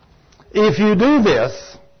 If you do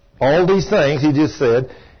this, all these things he just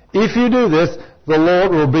said, if you do this, the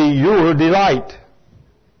Lord will be your delight.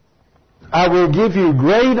 I will give you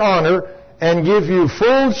great honor and give you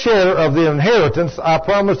full share of the inheritance I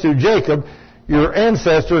promised to Jacob, your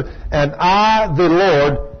ancestor, and I, the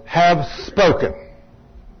Lord, have spoken.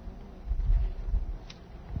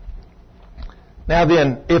 Now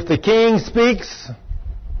then, if the king speaks,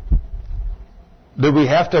 do we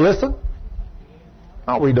have to listen?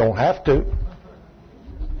 No, we don't have to.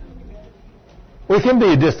 We can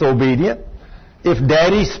be disobedient. If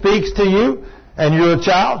daddy speaks to you and you're a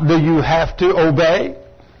child, do you have to obey?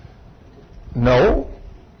 No.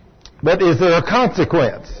 But is there a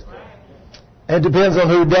consequence? It depends on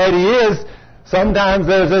who daddy is. Sometimes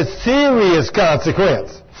there's a serious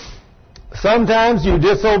consequence. Sometimes you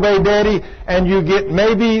disobey daddy and you get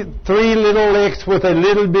maybe 3 little licks with a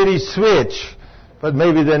little bitty switch. But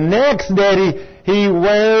maybe the next daddy, he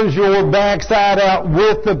wears your backside out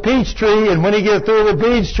with the peach tree, and when he gets through the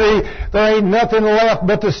peach tree, there ain't nothing left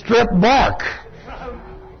but the stripped bark.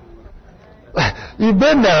 You've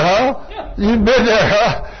been there, huh? You've been there,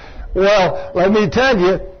 huh? Well, let me tell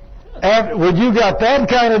you, when you got that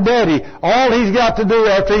kind of daddy, all he's got to do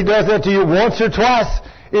after he does that to you once or twice,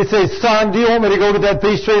 he says, son, do you want me to go to that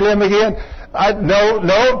peach tree limb again? No,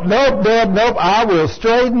 Dad, nope. I will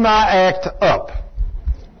straighten my act up.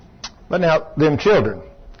 But now, them children,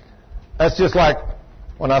 that's just like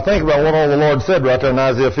when I think about what all the Lord said right there in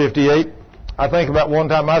Isaiah 58. I think about one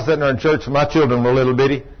time I was sitting there in church and my children were little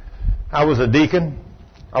bitty. I was a deacon.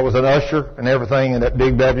 I was an usher and everything in that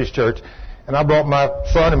big Baptist church. And I brought my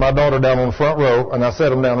son and my daughter down on the front row and I set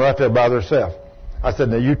them down right there by themselves. I said,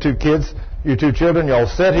 now you two kids, you two children, y'all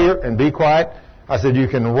sit here and be quiet. I said, you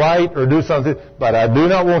can write or do something, but I do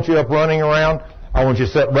not want you up running around. I want you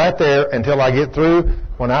to sit right there until I get through.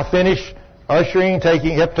 When I finish ushering,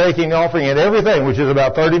 taking the offering and everything, which is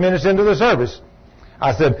about 30 minutes into the service,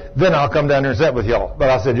 I said, then I'll come down there and sit with y'all. But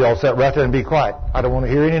I said, y'all sit right there and be quiet. I don't want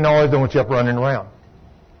to hear any noise. Don't want you up running around.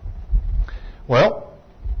 Well,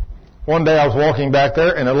 one day I was walking back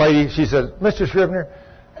there and a lady, she said, Mr. Scrivener,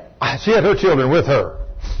 she had her children with her.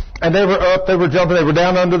 And they were up, they were jumping, they were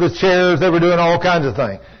down under the chairs, they were doing all kinds of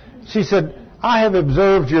things. She said, I have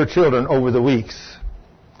observed your children over the weeks.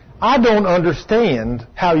 I don't understand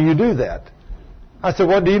how you do that. I said,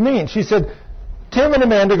 what do you mean? She said, Tim and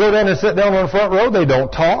Amanda go down and sit down on the front row. They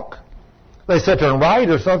don't talk. They sit there and write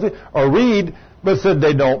or something or read, but said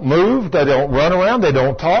they don't move. They don't run around. They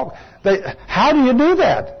don't talk. How do you do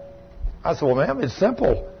that? I said, well, ma'am, it's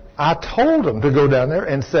simple. I told them to go down there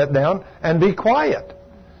and sit down and be quiet.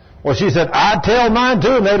 Well, she said, I tell mine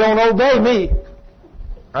too, and they don't obey me.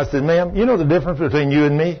 I said, ma'am, you know the difference between you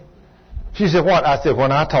and me? She said, what? I said,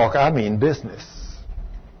 when I talk, I mean business.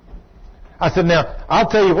 I said, now, I'll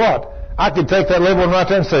tell you what. I could take that little one right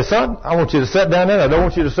there and say, son, I want you to sit down there. I don't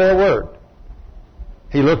want you to say a word.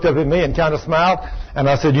 He looked up at me and kind of smiled. And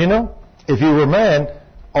I said, you know, if you were a man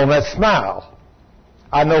on that smile,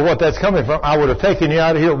 I know what that's coming from. I would have taken you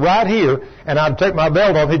out of here right here, and I'd take my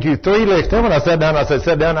belt off, hit you 3 licks. Then when I sat down, I said,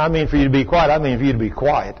 sit down. I mean for you to be quiet. I mean for you to be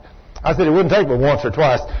quiet. I said, it wouldn't take but once or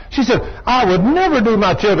twice. She said, I would never do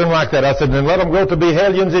my children like that. I said, then let them go to be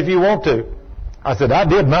hellions if you want to. I said, I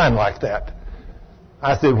did mine like that.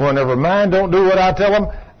 I said, whenever mine don't do what I tell them,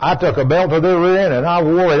 I took a belt to their rear end and I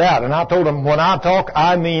wore it out. And I told them, when I talk,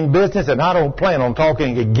 I mean business, and I don't plan on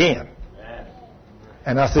talking again.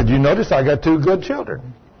 And I said, you notice I got 2 good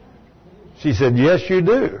children. She said, yes, you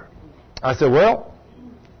do. I said, well,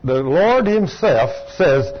 the Lord himself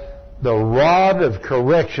says, the rod of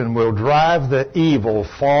correction will drive the evil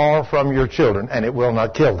far from your children, and it will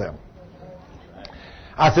not kill them.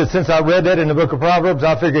 I said, since I read that in the book of Proverbs,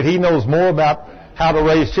 I figured he knows more about how to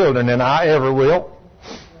raise children than I ever will.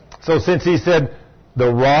 So since he said,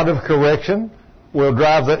 the rod of correction will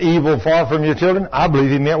drive the evil far from your children, I believe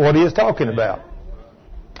he meant what he is talking about.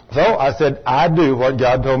 So I said, I do what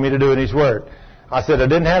God told me to do in his word. I said, I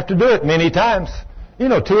didn't have to do it many times.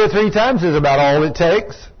 2 or 3 times is about all it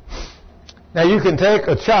takes. Now you can take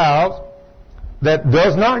a child that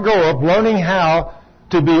does not grow up learning how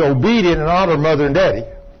to be obedient and honor mother and daddy.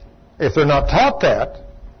 If they're not taught that,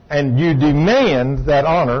 and you demand that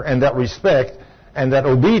honor and that respect and that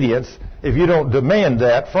obedience, if you don't demand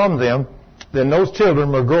that from them, then those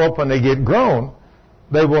children will grow up when they get grown.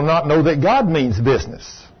 They will not know that God means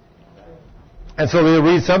business. And so they'll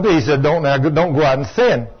read something. He said, don't go out and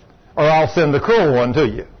sin, or I'll send the cruel one to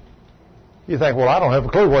you. You think, well, I don't have a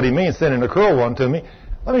clue what he means, sending a cruel one to me.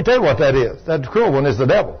 Let me tell you what that is. That cruel one is the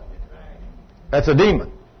devil. That's a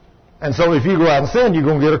demon. And so if you go out and sin, you're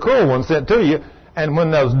going to get a cruel one sent to you. And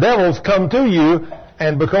when those devils come to you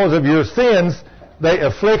and because of your sins, they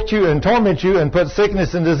afflict you and torment you and put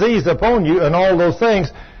sickness and disease upon you and all those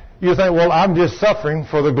things, you think, well, I'm just suffering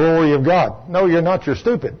for the glory of God. No, you're not. You're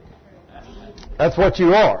stupid. That's what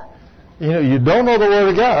you are. You don't know the Word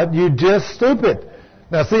of God. You're just stupid.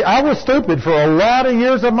 Now, see, I was stupid for a lot of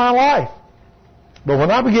years of my life. But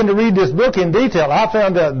when I began to read this book in detail, I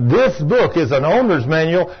found out this book is an owner's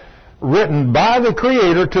manual written by the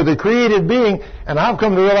Creator to the created being, and I've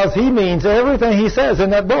come to realize He means everything He says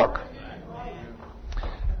in that book.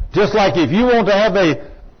 Just like if you want to have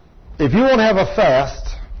a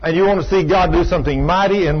fast and you want to see God do something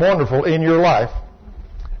mighty and wonderful in your life,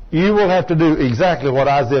 you will have to do exactly what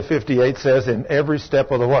Isaiah 58 says in every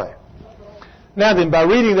step of the way. Now then, by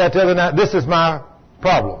reading that the other night, this is my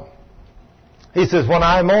problem. He says, when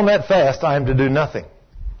I am on that fast, I am to do nothing.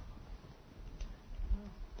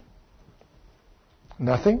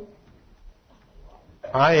 Nothing.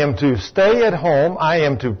 I am to stay at home. I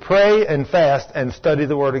am to pray and fast and study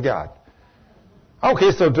the Word of God.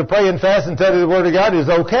 Okay, so to pray and fast and study the Word of God is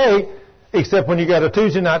okay, except when you got a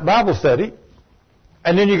Tuesday night Bible study,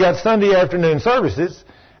 and then you got Sunday afternoon services,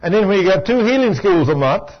 and then when you got 2 healing schools a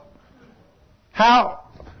month.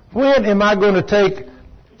 When am I going to take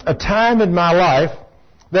a time in my life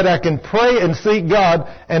that I can pray and seek God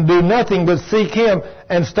and do nothing but seek Him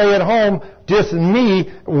and stay at home, just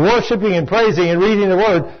me worshiping and praising and reading the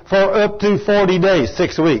Word for up to 40 days,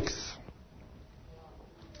 6 weeks?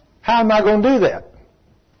 How am I going to do that?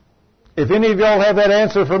 If any of y'all have that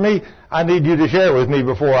answer for me, I need you to share it with me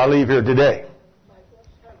before I leave here today.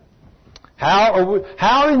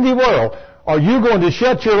 How in the world are you going to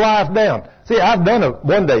shut your life down? See, I've done a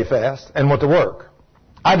 1-day fast and went to work.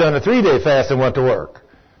 I've done a 3-day fast and went to work.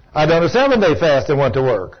 I've done a 7-day fast and went to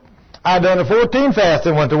work. I've done a 14 fast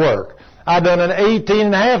and went to work. I've done an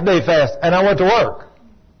 18.5-day fast and I went to work.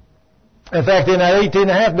 In fact, in that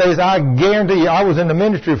 18.5 days, I guarantee you, I was in the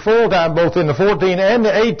ministry full time, both in the 14 and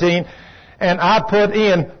the 18, and I put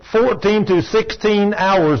in 14 to 16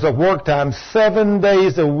 hours of work time, 7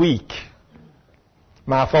 days a week.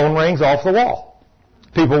 My phone rings off the wall.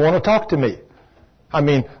 People want to talk to me. I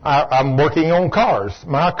mean, I'm working on cars,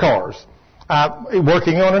 my cars. I'm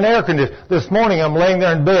working on an air conditioner. This morning I'm laying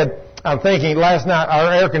there in bed. I'm thinking last night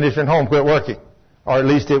our air conditioning home quit working. Or at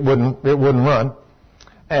least it wouldn't run.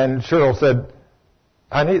 And Cheryl said,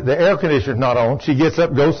 honey, the air conditioner's not on. She gets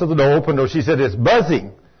up, goes to the door, open door. She said, it's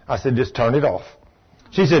buzzing. I said, just turn it off.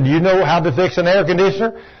 She said, you know how to fix an air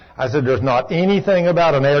conditioner? I said, there's not anything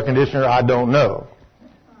about an air conditioner I don't know.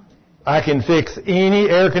 I can fix any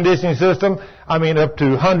air conditioning system. I mean, up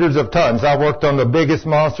to hundreds of tons. I worked on the biggest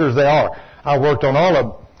monsters they are. I worked on all of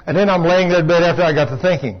them. And then I'm laying there in bed after I got to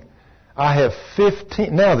thinking. I have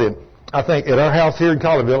 15. Now then, I think at our house here in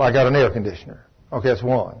Colleyville, I got an air conditioner. Okay, that's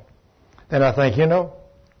one. Then I think,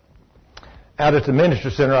 out at the Ministry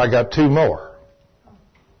Center, I got 2 more.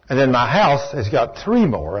 And then my house has got 3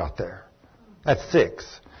 more out there. That's 6.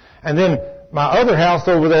 And then my other house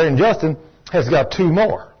over there in Justin has got 2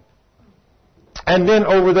 more. And then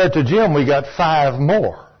over there to Jim, we got 5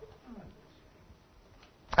 more.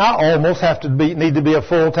 I almost need to be a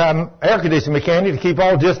full-time air conditioning mechanic to keep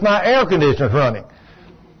just my air conditioners running.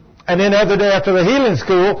 And then the other day after the healing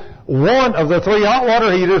school, one of the 3 hot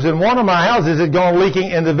water heaters in one of my houses had gone leaking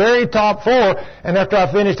in the very top floor. And after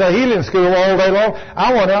I finished a healing school all day long,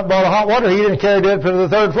 I went out and bought a hot water heater and carried it to the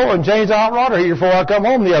 3rd floor and changed the hot water heater before I come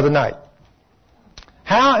home the other night.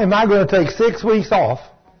 How am I going to take 6 weeks off?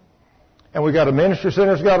 And we got a ministry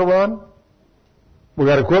center's got to run. We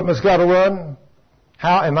got equipment's got to run.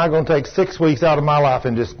 How am I going to take 6 weeks out of my life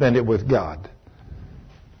and just spend it with God?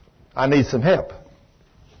 I need some help.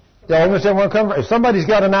 Y'all understand where I'm coming from? If somebody's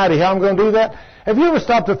got an idea how I'm going to do that, have you ever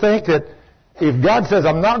stopped to think that if God says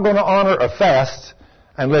I'm not going to honor a fast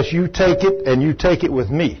unless you take it and you take it with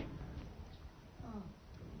me?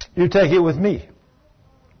 You take it with me.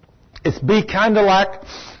 It's be kind of like,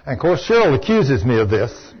 and of course Cheryl accuses me of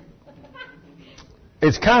this.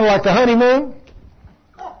 It's kind of like the honeymoon.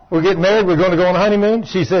 We're getting married, we're going to go on a honeymoon.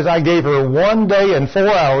 She says I gave her 1 day and 4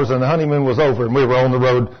 hours and the honeymoon was over and we were on the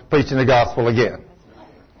road preaching the gospel again.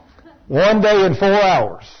 1 day and 4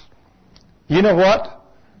 hours. You know what?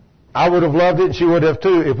 I would have loved it and she would have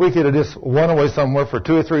too if we could have just went away somewhere for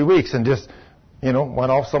 2 or 3 weeks and just, went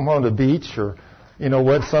off somewhere on the beach or,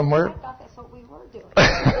 went somewhere. I thought that's what we were doing.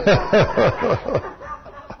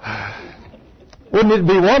 Wouldn't it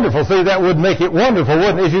be wonderful? See, that would make it wonderful,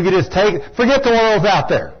 wouldn't it? If you could just forget the world's out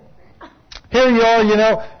there. Here you are,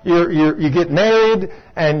 you get married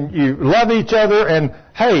and you love each other and,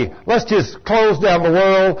 hey, let's just close down the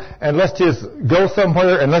world and let's just go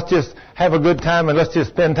somewhere and let's just have a good time and let's just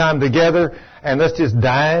spend time together and let's just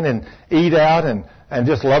dine and eat out and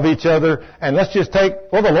just love each other and let's just the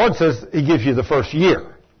Lord says He gives you the first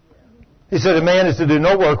year. He said a man is to do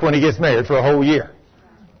no work when he gets married for a whole year.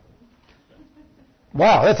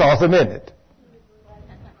 Wow, that's awesome, isn't it?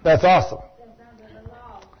 That's awesome.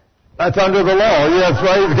 That's under the law. Yes,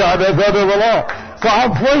 praise God, that's under the law. So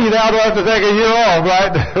I'm free now, I don't have to take a year off,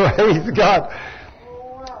 right? Praise God.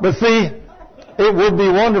 But see, it would be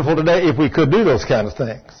wonderful today if we could do those kind of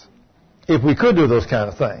things. If we could do those kind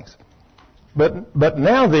of things. But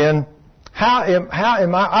now then, how am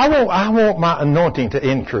I want my anointing to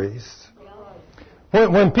increase.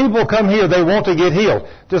 When people come here, they want to get healed.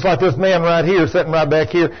 Just like this man right here, sitting right back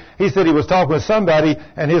here. He said he was talking with somebody,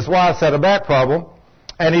 and his wife had a back problem.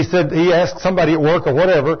 And he asked somebody at work or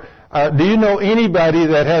whatever, do you know anybody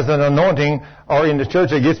that has an anointing or in the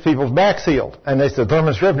church that gets people's backs healed? And they said,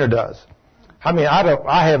 Thurman Scrivener does.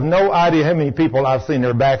 I have no idea how many people I've seen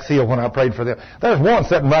their backs healed when I prayed for them. There's one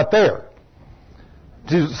sitting right there.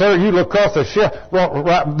 Sir, you look across the shelf.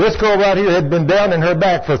 Well, this girl right here had been down in her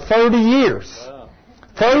back for 30 years.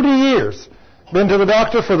 30 years. Been to the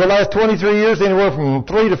doctor for the last 23 years, anywhere from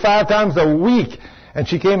 3 to 5 times a week. And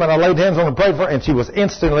she came and I laid hands on her and prayed for her, and she was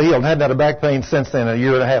instantly healed. Hadn't had a back pain since then, a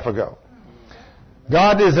year and a half ago.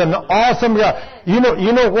 God is an awesome God. You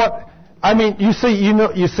know what? You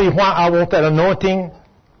see why I want that anointing?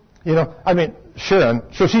 Sharon,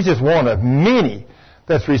 so she's just one of many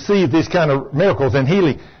that's received these kind of miracles and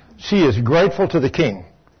healing. She is grateful to the King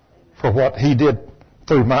for what He did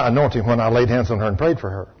through my anointing when I laid hands on her and prayed for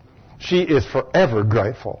her. She is forever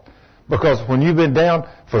grateful. Because when you've been down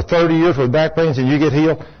for 30 years with back pains and you get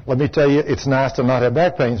healed, let me tell you, it's nice to not have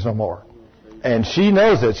back pains no more. And she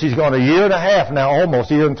knows it. She's gone a year and a half now,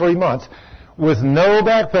 almost a year and 3 months, with no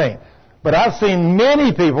back pain. But I've seen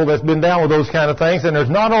many people that's been down with those kind of things, and there's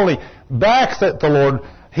not only backs that the Lord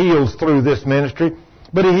heals through this ministry,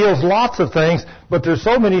 but He heals lots of things, but there's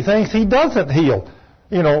so many things He doesn't heal.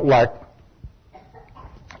 Like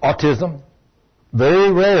autism,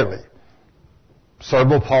 very rarely.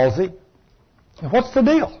 Cerebral palsy. What's the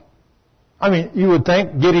deal? You would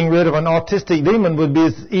think getting rid of an autistic demon would be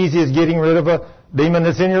as easy as getting rid of a demon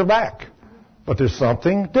that's in your back. But there's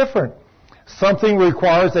something different. Something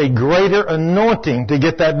requires a greater anointing to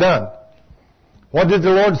get that done. What did the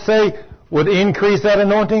Lord say would increase that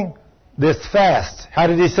anointing? This fast. How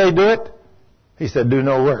did He say do it? He said do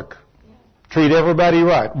no work. Treat everybody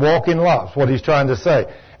right. Walk in love. That's what He's trying to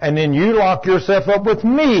say. And then you lock yourself up with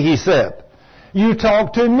me, He said. You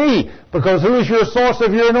talk to me. Because who is your source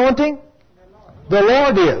of your anointing? The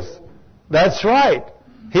Lord is. That's right.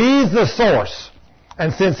 He's the source.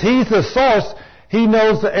 And since He's the source, He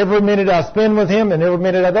knows that every minute I spend with Him and every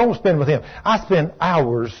minute I don't spend with Him. I spend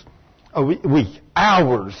hours a week.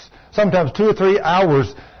 Hours. Sometimes 2 or 3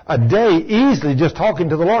 hours a day easily just talking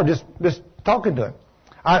to the Lord. Just talking to Him.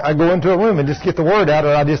 I go into a room and just get the Word out,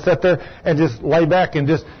 or I just sit there and just lay back and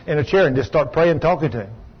just in a chair and just start praying and talking to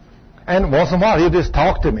Him. And once in a while, He'll just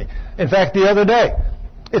talk to me. In fact, the other day,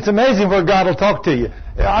 it's amazing where God will talk to you.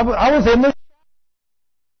 I was in the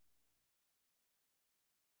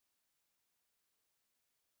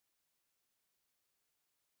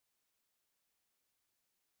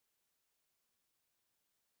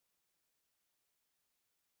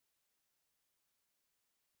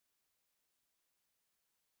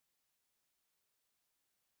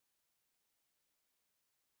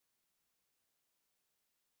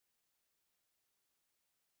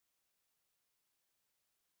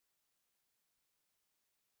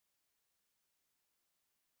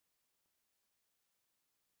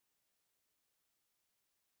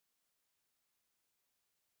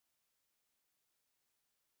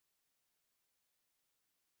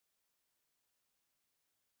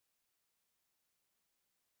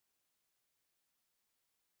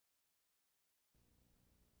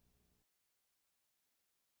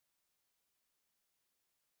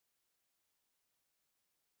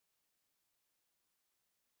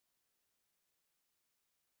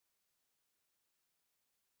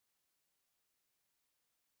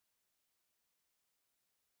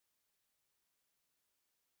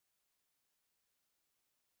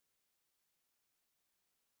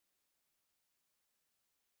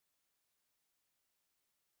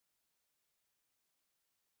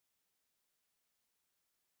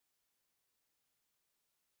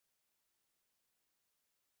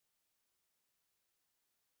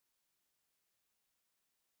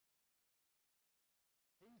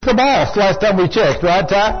boss last time we checked, right,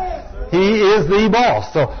 Ty? He is the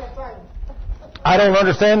boss. So I don't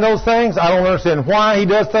understand those things. I don't understand why He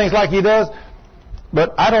does things like He does.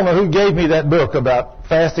 But I don't know who gave me that book about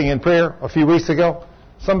fasting and prayer a few weeks ago.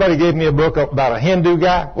 Somebody gave me a book about a Hindu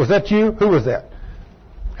guy. Was that you? Who was that?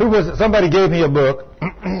 Who was it? Somebody gave me a book.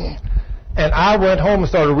 And I went home and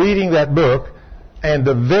started reading that book. And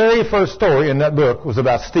the very first story in that book was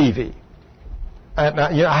about Stevie. And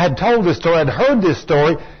I had told this story. I'd heard this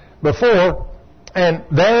story before. And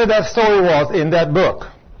there that story was in that book.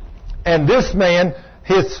 And this man,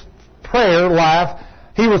 his prayer life,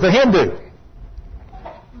 he was a Hindu.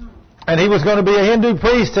 And he was going to be a Hindu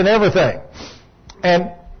priest and everything.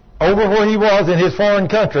 And over where he was in his foreign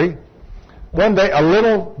country, one day a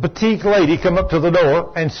little petite lady come up to the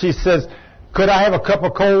door and she says, could I have a cup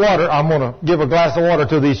of cold water? I'm going to give a glass of water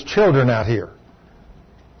to these children out here.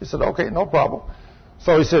 He said, okay, no problem.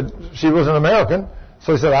 So he said, she was an American.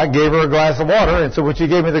 So he said, I gave her a glass of water. And so when she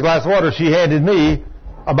gave me the glass of water, she handed me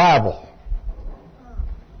a Bible.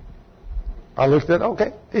 I looked at it,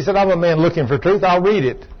 okay. He said, I'm a man looking for truth. I'll read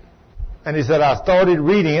it. And he said, I started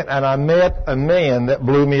reading it, and I met a man that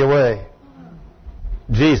blew me away.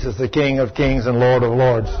 Jesus, the King of Kings and Lord of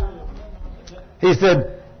Lords. He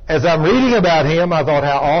said, as I'm reading about Him, I thought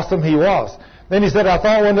how awesome He was. Then he said, I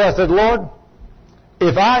thought one day, I said, Lord,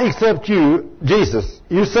 if I accept You, Jesus,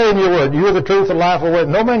 You say in Your word, You are the truth and life and way.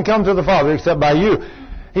 No man comes to the Father except by You.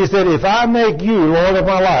 He said, if I make You Lord of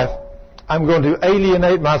my life, I'm going to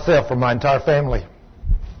alienate myself from my entire family.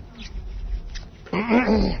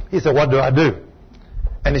 He said, what do I do?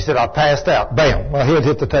 And he said, I passed out. Bam, my head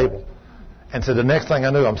hit the table. And said, the next thing I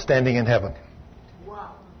knew, I'm standing in heaven.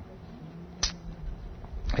 Wow.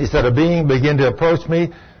 He said, a being began to approach me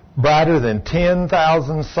brighter than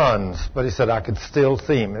 10,000 suns. But he said, I could still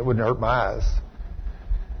see Him. It wouldn't hurt my eyes.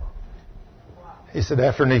 He said,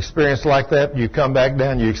 after an experience like that, you come back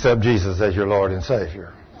down, you accept Jesus as your Lord and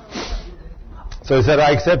Savior. So he said,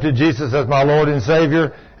 I accepted Jesus as my Lord and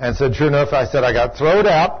Savior. And said, sure enough, I said, I got thrown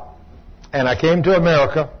out. And I came to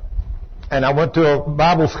America. And I went to a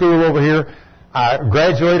Bible school over here. I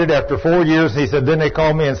graduated after 4 years. He said, then they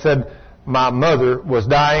called me and said, my mother was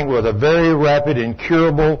dying with a very rapid,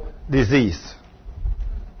 incurable disease.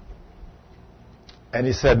 And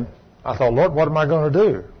he said, I thought, Lord, what am I going to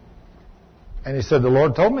do? And he said, the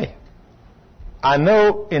Lord told me. I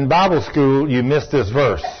know in Bible school you missed this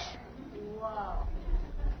verse.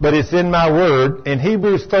 But it's in my word. In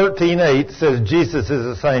Hebrews 13:8 says Jesus is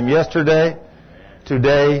the same yesterday,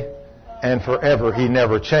 today, and forever. He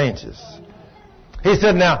never changes. He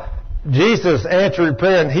said, now, Jesus answered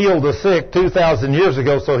prayer and healed the sick 2,000 years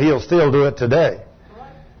ago, so He'll still do it today.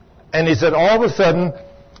 And he said, all of a sudden,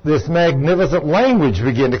 this magnificent language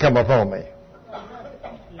began to come upon me.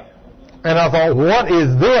 And I thought, what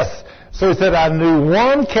is this? So he said, I knew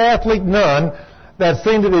one Catholic nun that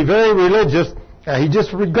seemed to be very religious. He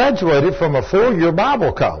just graduated from a 4-year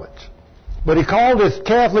Bible college. But he called this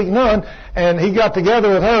Catholic nun, and he got together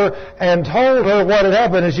with her and told her what had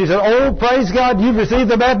happened. And she said, oh, praise God, you've received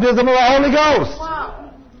the baptism of the Holy Ghost.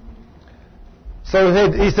 Wow.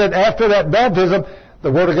 So he said, after that baptism,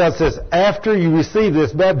 the Word of God says, after you receive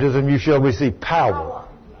this baptism, you shall receive power.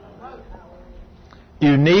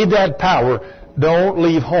 You need that power. Don't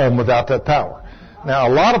leave home without that power. Now,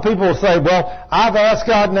 a lot of people will say, well, I've asked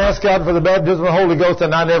God and asked God for the baptism of the Holy Ghost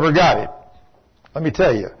and I never got it. Let me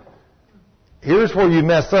tell you. Here's where you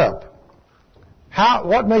mess up.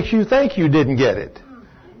 What makes you think you didn't get it?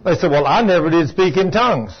 They say, well, I never did speak in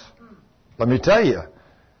tongues. Let me tell you.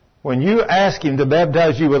 When you ask Him to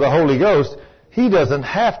baptize you with the Holy Ghost, He doesn't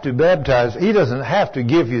have to baptize. He doesn't have to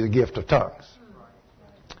give you the gift of tongues.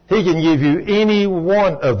 He can give you any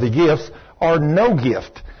one of the gifts or no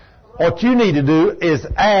gift. What you need to do is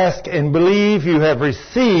ask and believe you have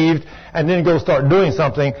received and then go start doing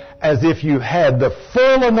something as if you had the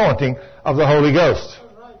full anointing of the Holy Ghost.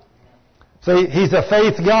 See, He's a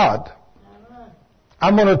faith God.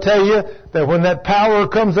 I'm going to tell you that when that power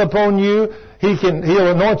comes upon you,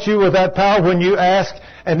 He'll anoint you with that power when you ask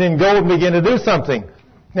and then go and begin to do something.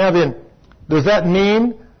 Now then, does that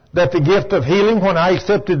mean that the gift of healing, when I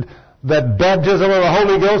accepted that baptism of the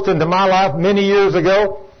Holy Ghost into my life many years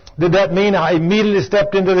ago, did that mean I immediately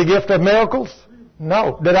stepped into the gift of miracles?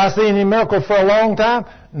 No. Did I see any miracles for a long time?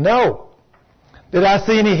 No. Did I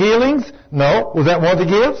see any healings? No. Was that one of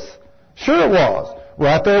the gifts? Sure it was.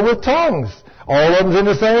 Right there with tongues. All of them's in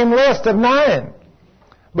the same list of 9.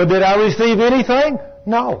 But did I receive anything?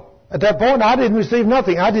 No. At that point, I didn't receive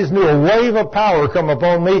nothing. I just knew a wave of power come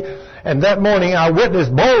upon me. And that morning, I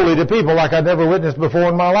witnessed boldly to people like I'd never witnessed before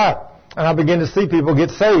in my life. And I began to see people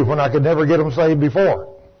get saved when I could never get them saved before.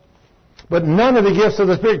 But none of the gifts of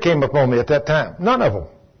the Spirit came upon me at that time. None of them.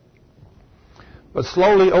 But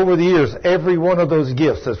slowly over the years, every one of those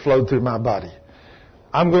gifts has flowed through my body.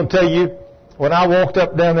 I'm going to tell you, when I walked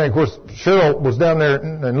up down there, of course, Cheryl was down there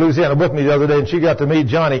in Louisiana with me the other day, and she got to meet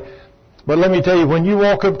Johnny. But let me tell you, when you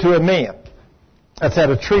walk up to a man that's had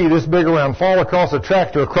a tree this big around fall across a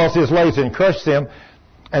tractor across his legs and crush him,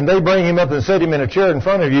 and they bring him up and set him in a chair in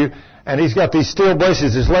front of you, and he's got these steel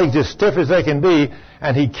braces, his legs as stiff as they can be,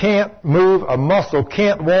 and he can't move a muscle,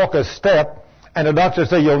 can't walk a step, and the doctor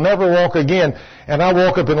said, you'll never walk again. And I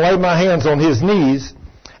walk up and lay my hands on his knees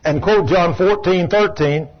and quote John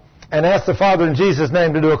 14:13 and ask the Father in Jesus'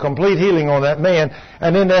 name to do a complete healing on that man,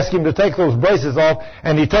 and then ask him to take those braces off,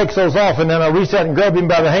 and he takes those off, and then I reach out and grab him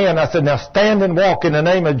by the hand. I said, now stand and walk in the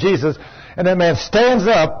name of Jesus. And that man stands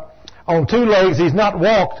up on two legs. He's not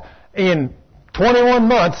walked in 21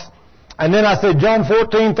 months. And then I said, John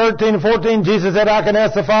 14:13 and 14, Jesus said, I can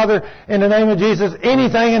ask the Father in the name of Jesus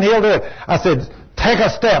anything and He'll do it. I said, take a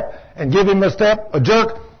step, and give him a step, a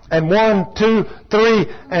jerk, and 1, 2, 3,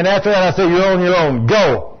 and after that I said, you're on your own,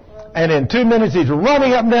 go. And in 2 minutes he's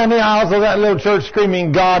running up and down the aisles of that little church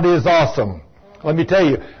screaming, God is awesome. Let me tell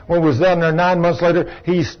you, when we was down there 9 months later,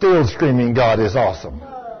 he's still screaming, God is awesome.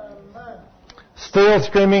 Still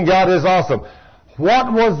screaming, God is awesome.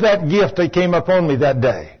 What was that gift that came upon me that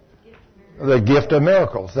day? The gift of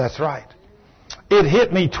miracles, that's right. It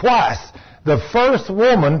hit me twice. The first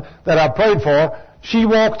woman that I prayed for, she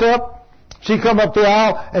walked up, she come up the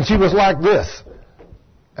aisle, and she was like this.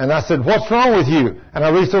 And I said, what's wrong with you? And I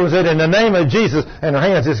reached over and said, in the name of Jesus, and her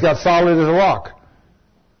hands just got solid as a rock.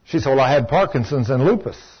 She said, well, I had Parkinson's and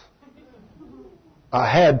lupus. I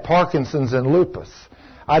had Parkinson's and lupus.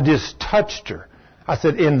 I just touched her. I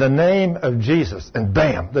said, in the name of Jesus. And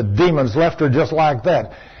bam, the demons left her just like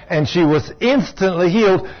that. And she was instantly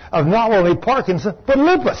healed of not only Parkinson's, but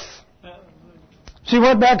lupus. She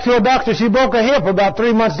went back to a doctor. She broke a hip about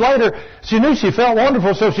 3 months later. She knew she felt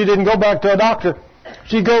wonderful, so she didn't go back to a doctor.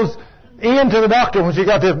 She goes in to the doctor when she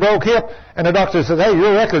got this broke hip, and the doctor says, hey,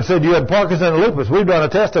 your record said you had Parkinson's and lupus. We've done a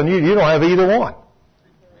test on you. You don't have either one.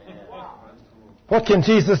 What can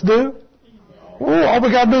Jesus do? Ooh, all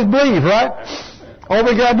we got to do is believe, right? All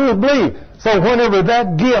we got to do is believe. So whenever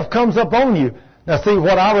that gift comes up on you, now see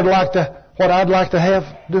what I'd like to have, I'd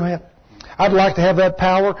like to have that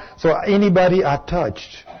power so anybody I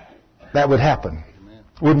touched, that would happen.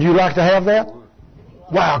 Wouldn't you like to have that?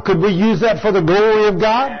 Wow, could we use that for the glory of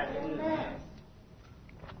God?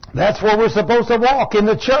 That's where we're supposed to walk, in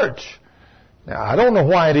the church. Now, I don't know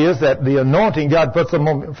why it is that the anointing God puts them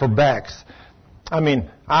on for backs. I mean,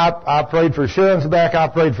 I prayed for Sharon's back. I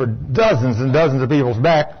prayed for dozens and dozens of people's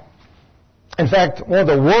back. In fact, one of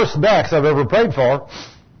the worst backs I've ever prayed for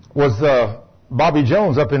was Bobby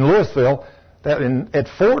Jones up in Louisville. That at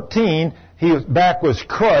 14, his back was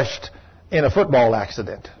crushed in a football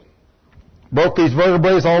accident. Broke these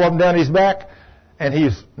vertebrae all up and down his back, and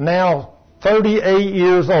he's now 38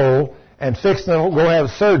 years old and fixing to go have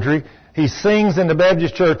surgery. He sings in the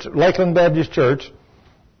Baptist church, Lakeland Baptist Church,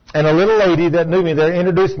 and a little lady that knew me there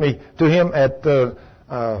introduced me to him at the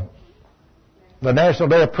National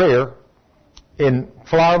Day of Prayer in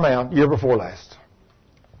Flower Mound year before last.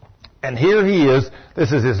 And here he is.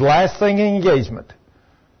 This is his last singing engagement.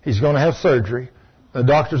 He's going to have surgery. The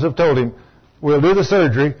doctors have told him, we'll do the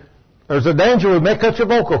surgery. There's a danger we may cut your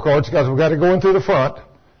vocal cords because we've got to go in through the front.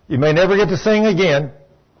 You may never get to sing again,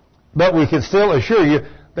 but we can still assure you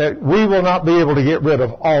that we will not be able to get rid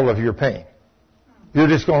of all of your pain. You're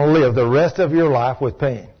just going to live the rest of your life with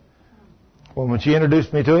pain. Well, when she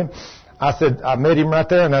introduced me to him, I met him right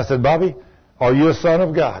there, and I said, Bobby, are you a son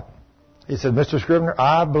of God? He said, Mr. Scrivener,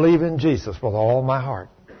 I believe in Jesus with all my heart.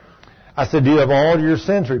 I said, do you have all your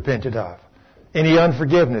sins repented of? Any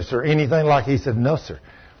unforgiveness or anything like that? He said, no, sir.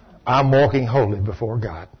 I'm walking holy before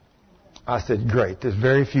God. I said, great. There's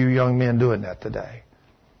very few young men doing that today.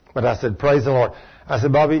 But I said, praise the Lord. I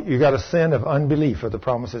said, Bobby, you got a sin of unbelief of the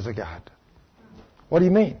promises of God. What do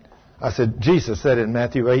you mean? I said, Jesus said in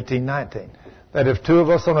Matthew 18:19 that if two of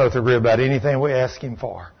us on earth agree about anything we ask Him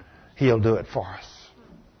for, He'll do it for us.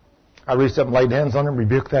 I reached up and laid hands on him,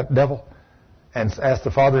 rebuked that devil, and asked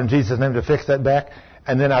the Father in Jesus' name to fix that back.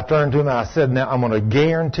 And then I turned to him and I said, now I'm going to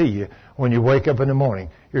guarantee you when you wake up in the morning,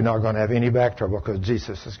 you're not going to have any back trouble because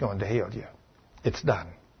Jesus is going to heal you. It's done.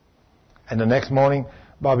 And the next morning,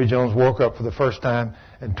 Bobby Jones woke up for the first time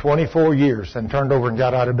in 24 years and turned over and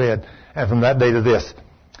got out of bed. And from that day to this,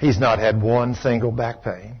 he's not had one single back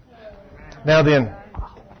pain. Now then,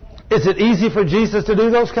 is it easy for Jesus to do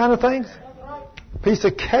those kind of things? Piece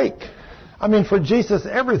of cake. I mean, for Jesus,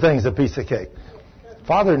 everything's a piece of cake.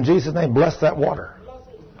 Father, in Jesus' name, bless that water.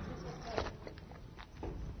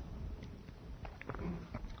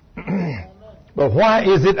 But why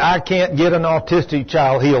is it I can't get an autistic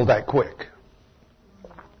child healed that quick?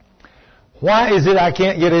 Why is it I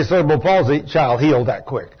can't get a cerebral palsy child healed that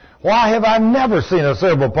quick? Why have I never seen a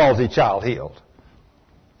cerebral palsy child healed?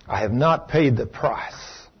 I have not paid the price.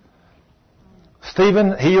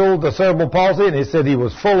 Stephen healed the cerebral palsy, and he said he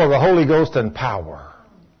was full of the Holy Ghost and power.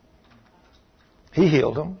 He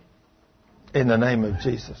healed them in the name of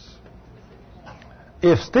Jesus.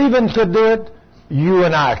 If Stephen could do it, you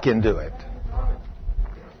and I can do it.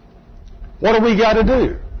 What do we got to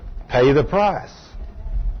do? Pay the price.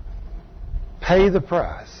 Pay the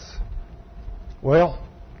price. Well,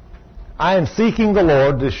 I am seeking the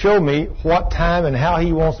Lord to show me what time and how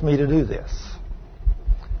He wants me to do this.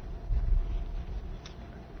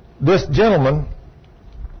 This gentleman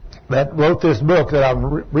that wrote this book that I'm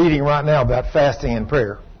reading right now about fasting and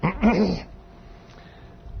prayer,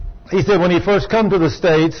 he said when he first come to the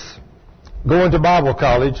States, going to Bible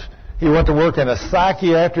college, he went to work in a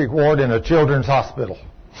psychiatric ward in a children's hospital.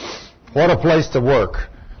 What a place to work.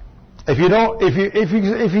 If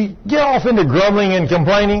you get off into grumbling and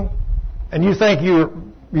complaining, and you think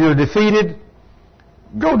you're defeated,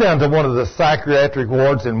 go down to one of the psychiatric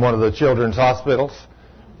wards in one of the children's hospitals.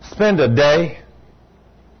 Spend a day,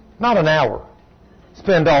 not an hour.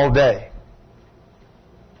 Spend all day.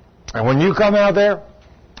 And when you come out there,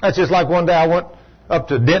 that's just like one day I went up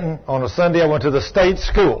to Denton on a Sunday. I went to the state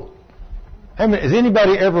school. Has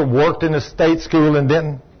anybody ever worked in a state school in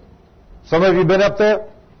Denton? Some of you been up there?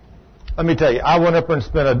 Let me tell you, I went up and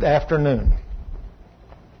spent an afternoon.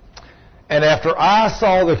 And after I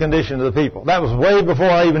saw the condition of the people, that was way before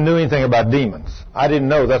I even knew anything about demons. I didn't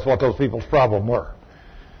know that's what those people's problem were.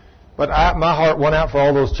 But my heart went out for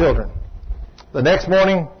all those children. The next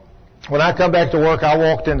morning, when I come back to work, I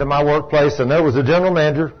walked into my workplace, and there was a general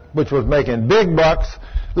manager, which was making big bucks,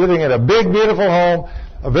 living in a big, beautiful home,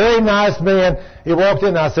 a very nice man. He walked in,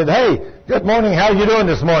 and I said, "Hey, good morning. How are you doing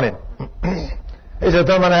this morning?" He said,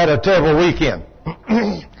 "Thurman, I had a terrible weekend."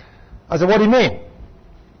 I said, "What do you mean?"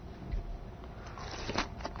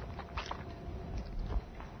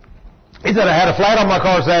 He said, "I had a flat on my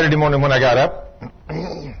car Saturday morning when I got up."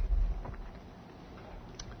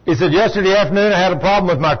 He said, "Yesterday afternoon I had a problem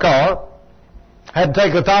with my car. Had to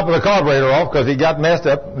take the top of the carburetor off because it got messed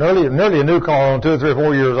up. Nearly a new car on 2 or 3 or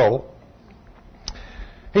 4 years old."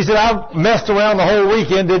 He said, "I messed around the whole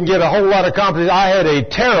weekend, didn't get a whole lot of confidence. I had a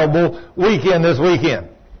terrible weekend this weekend."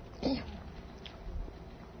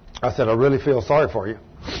 I said, "I really feel sorry for you."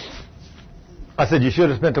 I said, "You should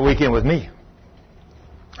have spent the weekend with me."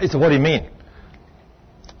 He said, "What do you mean?"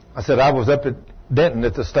 I said, "I was up at Denton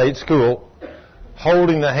at the state school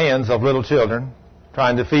holding the hands of little children,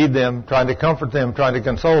 trying to feed them, trying to comfort them, trying to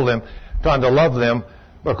console them, trying to love them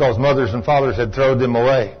because mothers and fathers had thrown them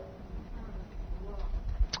away."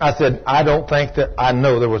 I said, I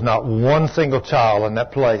know there was not one single child in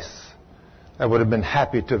that place that would have been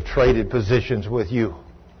happy to have traded positions with you.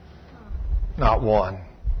 Not one.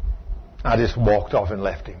 I just walked off and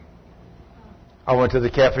left him. I went to the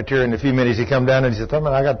cafeteria. In a few minutes he come down and he said,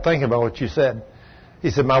 "Thurman, I got to thinking about what you said." He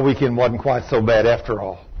said, "My weekend wasn't quite so bad after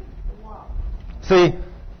all." See,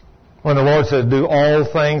 when the Lord says do all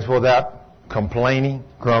things without complaining,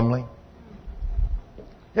 grumbling,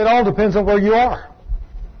 it all depends on where you are.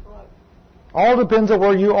 All depends on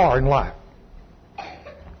where you are in life.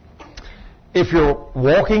 If you're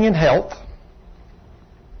walking in health,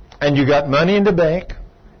 and you got money in the bank,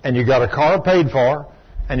 and you got a car paid for,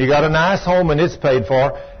 and you got a nice home and it's paid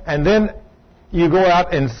for, and then you go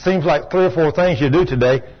out and it seems like 3 or 4 things you do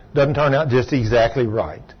today doesn't turn out just exactly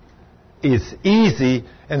right. It's easy,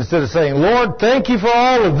 instead of saying, "Lord, thank you for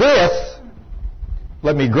all of this,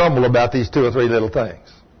 let me grumble about these 2 or 3 little things."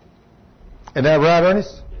 Isn't that right,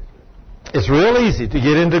 Ernest? It's real easy to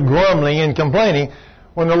get into grumbling and complaining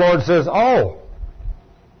when the Lord says, "Oh,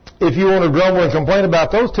 if you want to grumble and complain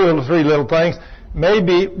about those 2 or 3 little things,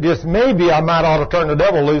 maybe, just maybe, I might ought to turn the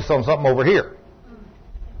devil loose on something over here."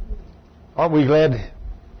 Aren't we glad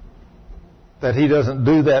that He doesn't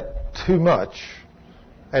do that too much?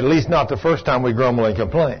 At least not the first time we grumble and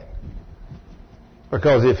complain.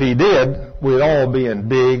 Because if He did, we'd all be in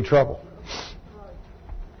big trouble.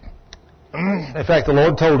 In fact, the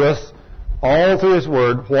Lord told us all through His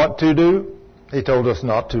Word what to do. He told us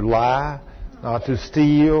not to lie, not to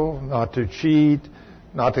steal, not to cheat,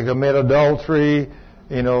 not to commit adultery,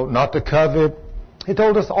 not to covet. He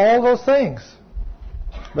told us all those things.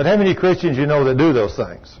 But how many Christians you know that do those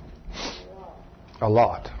things? A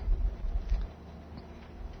lot.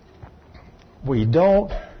 We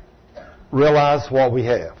don't realize what we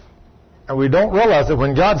have. And we don't realize that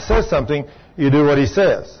when God says something, you do what He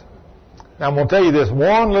says. Now, I'm going to tell you this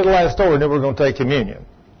one little last story, and then we're going to take communion.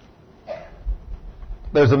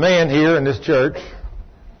 There's a man here in this church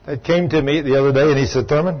that came to me the other day, and he said,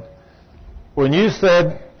 Thurman, when you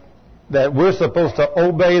said that we're supposed to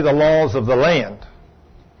obey the laws of the land,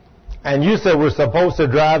 and you said we're supposed to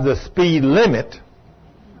drive the speed limit,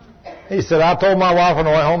 he said, I told my wife on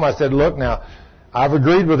the way home, I said, look now, I've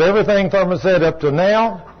agreed with everything Thurman said up to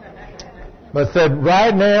now, but said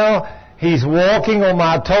right now, he's walking on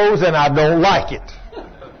my toes and I don't like it.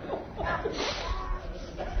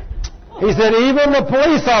 He said, even the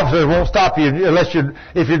police officers won't stop you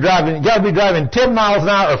if you're driving. You got to be driving 10 miles an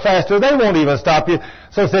hour or faster. They won't even stop you.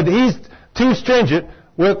 So he said, he's too stringent.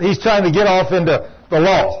 He's trying to get off into the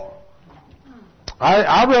law.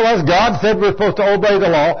 I realize God said we're supposed to obey the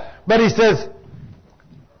law, but he says,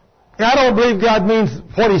 I don't believe God means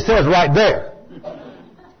what he says right there.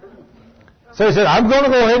 So he said, I'm going to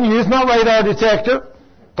go ahead and use my radar detector.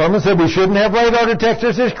 Thurman said we shouldn't have radar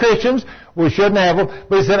detectors as Christians. We shouldn't have them.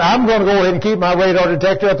 But he said, I'm going to go ahead and keep my radar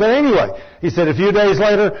detector up there anyway. He said, a few days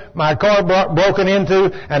later, my car broken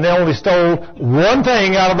into, and they only stole one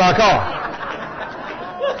thing out of my car.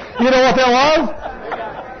 You know what that was?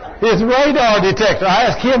 His radar detector.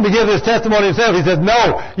 I asked him to give his testimony himself. He said,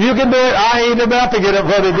 no, you can do it. I ain't about to get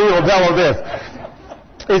up front of you and tell him this.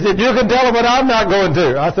 He said, you can tell him, but I'm not going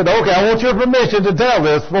to. I said, okay, I want your permission to tell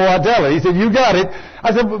this before I tell it. He said, you got it.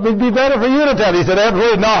 I said, it'd be better for you to tell it. He said,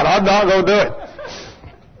 absolutely not. I'm not going to do it.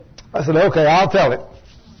 I said, okay, I'll tell it.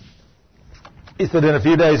 He said, then a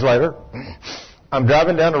few days later, I'm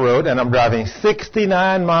driving down the road, and I'm driving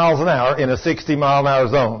 69 miles an hour in a 60-mile-an-hour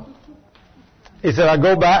zone. He said, I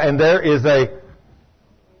go by, and there is a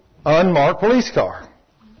unmarked police car.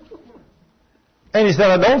 And he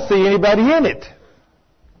said, I don't see anybody in it.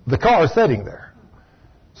 The car is sitting there.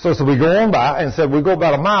 So we go on by, and said, we go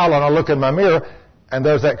about a mile, and I look in my mirror, and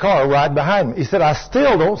there's that car right behind me. He said, I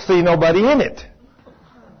still don't see nobody in it.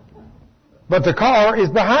 But the car is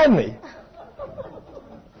behind me.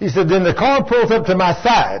 He said, then the car pulls up to my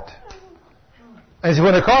side. And he said,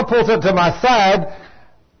 when the car pulls up to my side,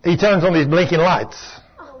 he turns on these blinking lights.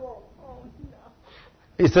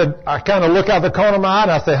 He said, I kind of look out the corner of my eye,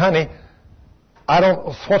 and I say, honey,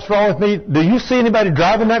 what's wrong with me? Do you see anybody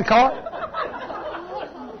driving that car?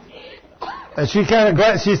 And she kind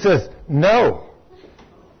of she says, no,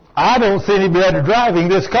 I don't see anybody driving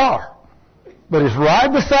this car. But it's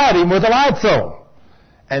right beside him with the lights on.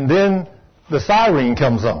 And then the siren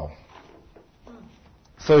comes on.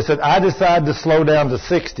 So he said, I decided to slow down to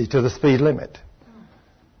 60 to the speed limit.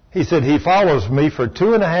 He said he follows me for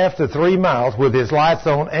 2.5 to 3 miles with his lights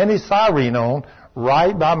on and his siren on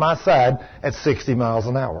right by my side at 60 miles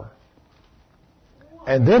an hour.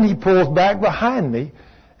 And then he pulls back behind me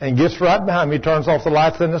and gets right behind me, turns off the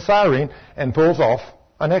lights and the siren, and pulls off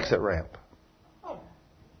an exit ramp.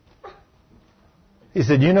 He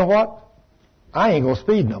said, you know what? I ain't going to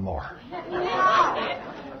speed no more.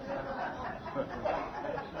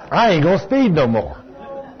 I ain't going to speed no more.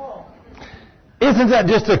 Isn't that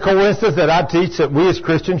just a coincidence that I teach that we as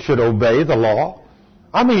Christians should obey the law?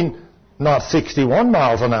 I mean, not 61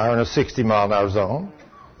 miles an hour in a 60-mile-an-hour zone,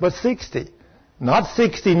 but 60. Not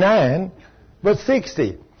 69, but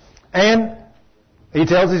 60. And he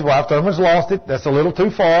tells his wife, Thurman's lost it. That's a little too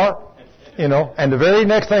far. You know, and the very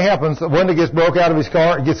next thing happens, the window gets broke out of his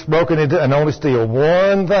car, it gets broken into, and only steal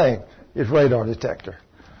one thing, his radar detector.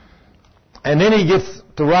 And then he gets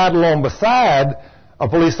to ride along beside a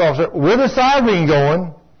police officer with a siren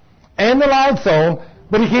going and the lights on,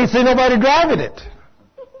 but he can't see nobody driving it.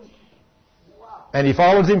 And he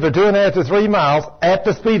follows him for 2.5 to 3 miles at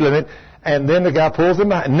the speed limit, and then the guy pulls him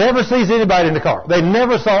behind. Never sees anybody in the car. They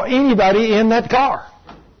never saw anybody in that car.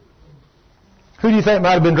 Who do you think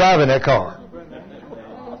might have been driving that car?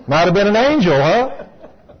 Might have been an angel, huh?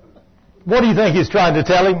 What do you think he's trying to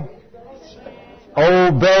tell him?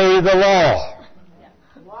 Obey the law.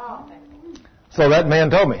 So that man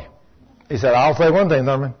told me. He said, I'll say one thing,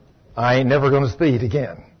 Thurman. I ain't never going to speed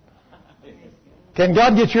again. Can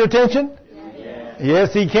God get your attention?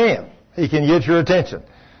 Yes, He can. He can get your attention.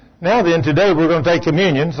 Now then, today we're going to take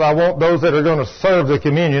communion, so I want those that are going to serve the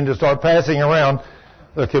communion to start passing around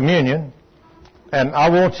the communion. And I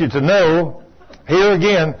want you to know, here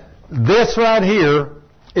again, this right here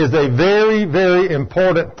is a very, very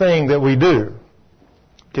important thing that we do.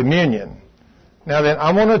 Communion. Now then,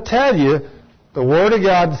 I want to tell you, the Word of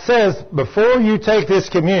God says, before you take this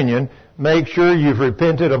communion, make sure you've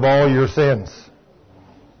repented of all your sins.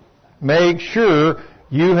 Make sure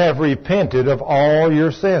you have repented of all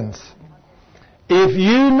your sins. If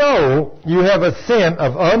you know you have a sin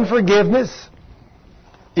of unforgiveness,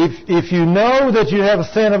 If you know that you have a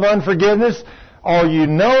sin of unforgiveness, or you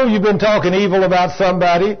know you've been talking evil about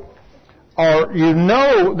somebody, or you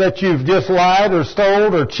know that you've just lied or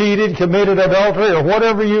stole or cheated, committed adultery, or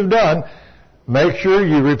whatever you've done, make sure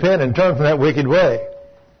you repent and turn from that wicked way.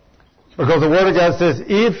 Because the Word of God says,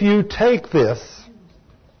 if you take this,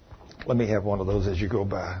 let me have one of those as you go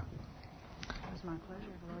by.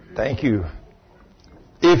 Thank you.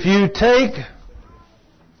 If you take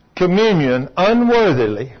communion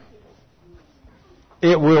unworthily,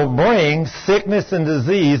 it will bring sickness and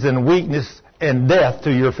disease and weakness and death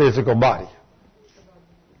to your physical body.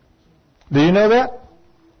 Do you know that?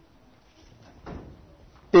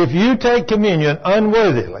 If you take communion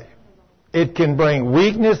unworthily, it can bring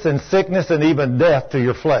weakness and sickness and even death to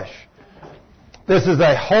your flesh. This is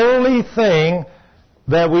a holy thing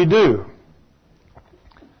that we do.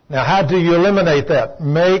 Now, how do you eliminate that?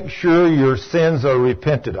 Make sure your sins are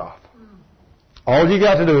repented of. All you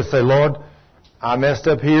got to do is say, Lord, I messed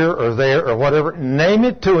up here or there or whatever. Name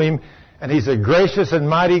it to Him, and He's a gracious and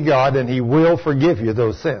mighty God, and He will forgive you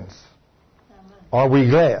those sins. Are we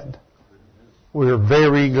glad? We're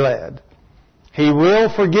very glad. He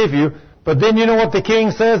will forgive you, but then you know what the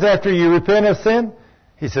King says after you repent of sin?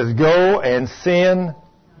 He says, go and sin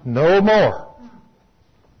no more.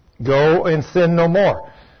 Go and sin no more.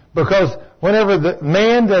 Because whenever the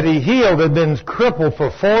man that He healed had been crippled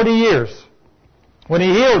for 40 years, when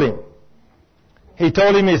He healed him, He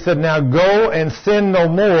told him, He said, now go and sin no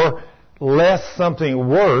more, lest something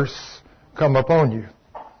worse come upon you.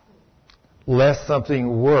 Lest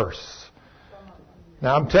something worse.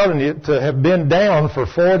 Now I'm telling you, to have been down for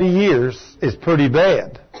 40 years is pretty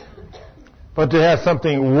bad. But to have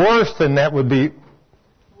something worse than that would be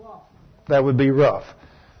rough.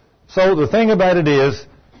 So the thing about it is,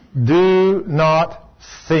 do not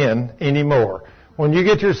sin anymore. When you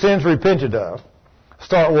get your sins repented of,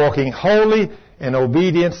 start walking holy in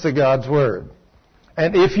obedience to God's Word.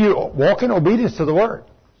 And if you walk in obedience to the Word,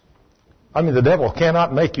 the devil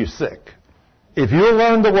cannot make you sick. If you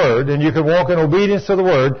learn the Word and you can walk in obedience to the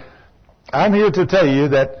Word, I'm here to tell you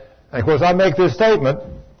that, and of course I make this statement,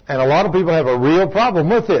 and a lot of people have a real problem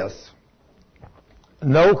with this.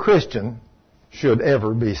 No Christian should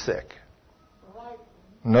ever be sick.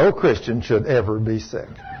 No Christian should ever be sick.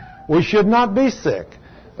 We should not be sick.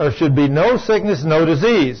 There should be no sickness, no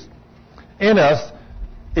disease in us.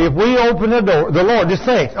 If we open the door, the Lord, just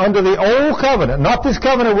think, under the old covenant, not this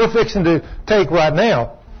covenant we're fixing to take right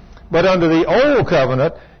now, but under the old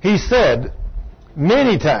covenant, He said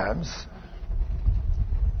many times,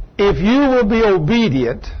 if you will be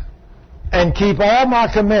obedient and keep all my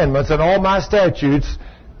commandments and all my statutes,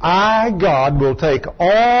 I, God, will take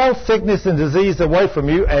all sickness and disease away from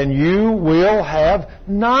you, and you will have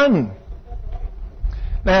none.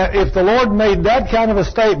 Now, if the Lord made that kind of a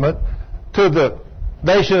statement to the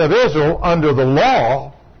nation of Israel under the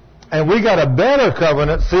law, and we got a better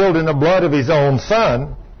covenant sealed in the blood of His own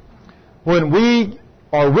Son, when we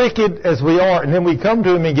are wicked as we are, and then we come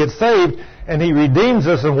to Him and get saved, and He redeems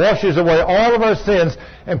us and washes away all of our sins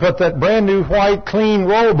and put that brand new white, clean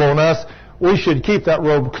robe on us, we should keep that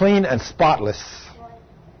robe clean and spotless.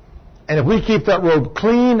 And if we keep that robe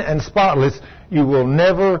clean and spotless, you will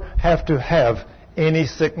never have to have any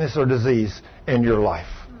sickness or disease in your life.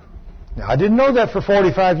 Now, I didn't know that for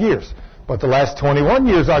 45 years, but the last 21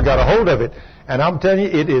 years I got a hold of it. And I'm telling you,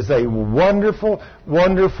 it is a wonderful,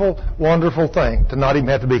 wonderful, wonderful thing to not even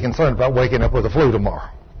have to be concerned about waking up with a flu tomorrow.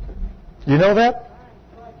 You know that?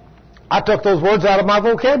 I took those words out of my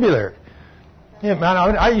vocabulary. Yeah,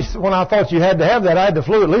 man, when I thought you had to have that, I had the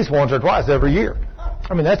flu at least once or twice every year.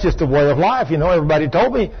 That's just a way of life. Everybody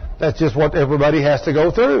told me that's just what everybody has to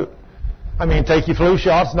go through. Take your flu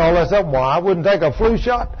shots and all that stuff. Well, I wouldn't take a flu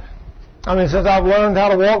shot. Since I've learned how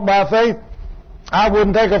to walk by faith, I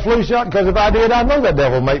wouldn't take a flu shot, because if I did, I know that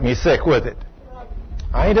devil would make me sick with it.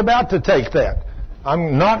 I ain't about to take that.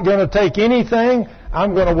 I'm not going to take anything.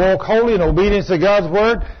 I'm going to walk holy in obedience to God's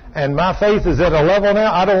Word, and my faith is at a level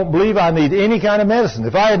now, I don't believe I need any kind of medicine.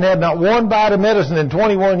 If I hadn't had not one bite of medicine in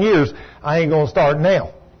 21 years, I ain't going to start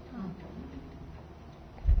now.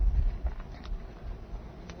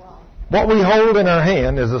 What we hold in our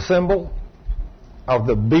hand is a symbol of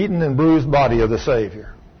the beaten and bruised body of the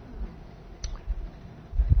Savior.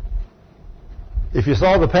 If you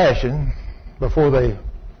saw the Passion before they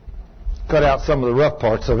cut out some of the rough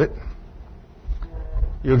parts of it,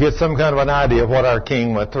 you'll get some kind of an idea of what our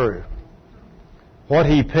King went through. What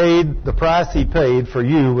He paid, the price He paid for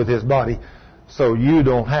you with His body, so you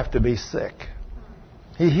don't have to be sick.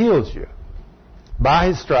 He heals you. By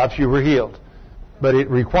His stripes you were healed. But it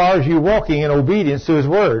requires you walking in obedience to His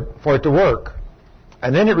Word for it to work.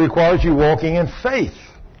 And then it requires you walking in faith.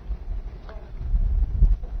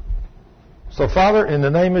 So, Father, in the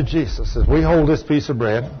name of Jesus, as we hold this piece of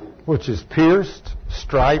bread, which is pierced,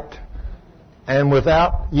 striped, and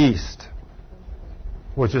without yeast,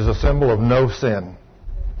 which is a symbol of no sin,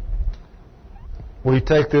 we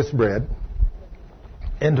take this bread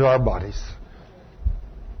into our bodies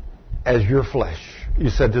as your flesh. You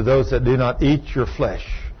said to those that do not eat your flesh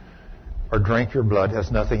or drink your blood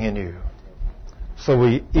has nothing in you. So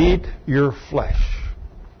we eat your flesh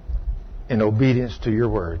in obedience to your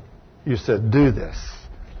word. You said, do this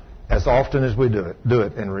as often as we do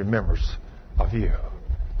it in remembrance of you.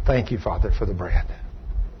 Thank you, Father, for the bread.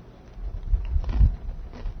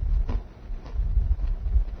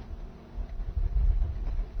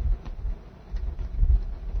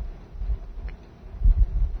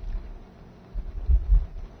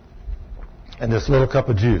 And this little cup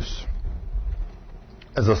of juice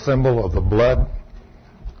as a symbol of the blood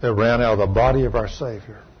that ran out of the body of our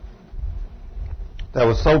Savior. That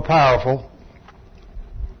was so powerful.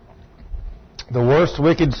 The worst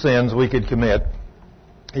wicked sins we could commit,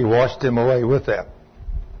 He washed him away with that.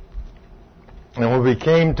 And when we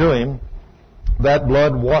came to Him, that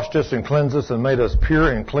blood washed us and cleansed us and made us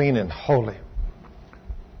pure and clean and holy.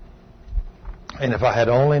 And if I had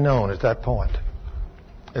only known at that point,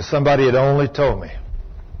 if somebody had only told me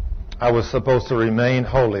I was supposed to remain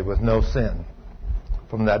holy with no sin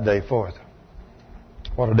from that day forth,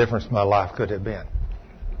 what a difference my life could have been.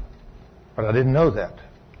 But I didn't know that.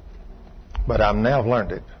 But I've now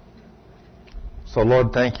learned it. So,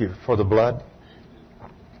 Lord, thank you for the blood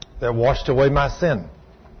that washed away my sin.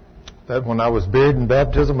 That when I was buried in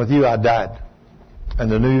baptism with you, I died. And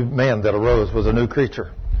the new man that arose was a new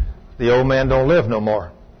creature. The old man don't live no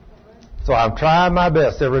more. So I'm trying my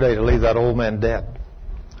best every day to leave that old man dead.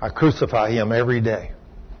 I crucify him every day.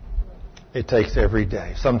 It takes every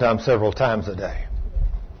day, sometimes several times a day.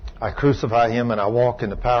 I crucify him and I walk in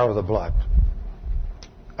the power of the blood.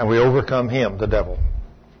 And we overcome him, the devil,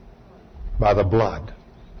 by the blood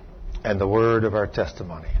and the word of our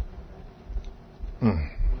testimony.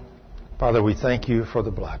 Father, we thank you for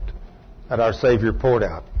the blood that our Savior poured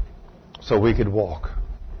out so we could walk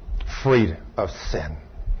free of sin.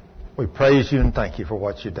 We praise you and thank you for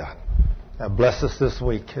what you've done. Now bless us this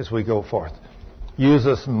week as we go forth. Use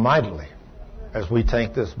us mightily as we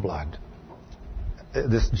take this blood,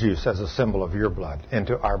 this juice as a symbol of your blood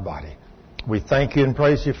into our body. We thank you and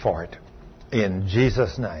praise you for it. In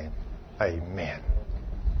Jesus' name, amen.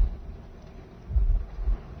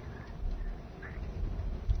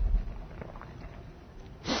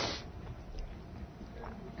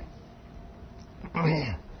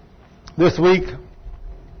 This week,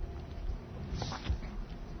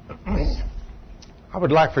 I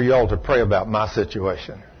would like for you all to pray about my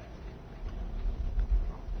situation.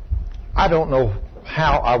 I don't know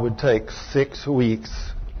how I would take 6 weeks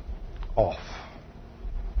off.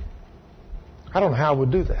 I don't know how I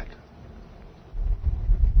would do that.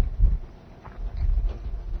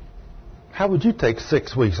 How would you take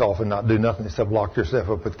 6 weeks off and not do nothing except lock yourself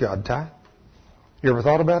up with God time? You ever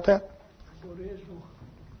thought about that?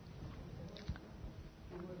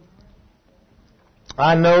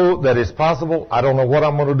 I know that it's possible. I don't know what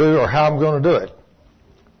I'm going to do or how I'm going to do it.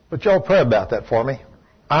 But y'all pray about that for me.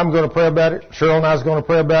 I'm going to pray about it. Cheryl and I is going to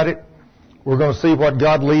pray about it. We're going to see what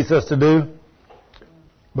God leads us to do.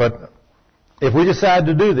 But if we decide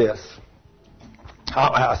to do this,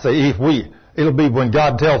 I say if we, it'll be when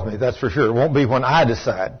God tells me, that's for sure. It won't be when I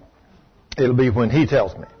decide. It'll be when He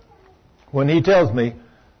tells me. When He tells me,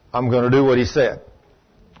 I'm going to do what He said.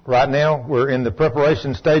 Right now, we're in the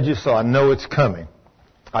preparation stages, so I know it's coming.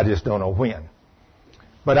 I just don't know when.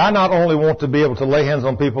 But I not only want to be able to lay hands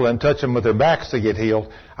on people and touch them with their backs to get healed,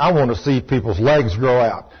 I want to see people's legs grow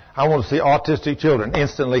out. I want to see autistic children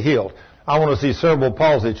instantly healed. I want to see cerebral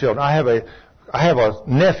palsy children. I have a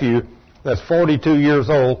nephew that's 42 years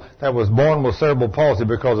old that was born with cerebral palsy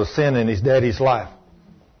because of sin in his daddy's life.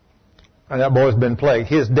 And that boy's been plagued.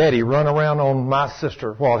 His daddy run around on my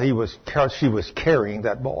sister while she was carrying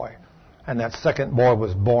that boy. And that second boy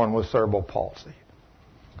was born with cerebral palsy.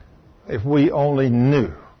 If we only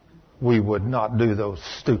knew, we would not do those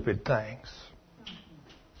stupid things.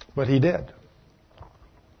 But he did.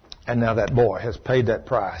 And now that boy has paid that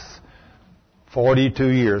price. 42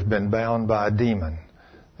 years been bound by a demon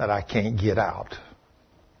that I can't get out.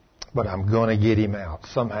 But I'm going to get him out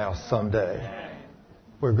somehow, someday.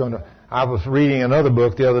 I was reading another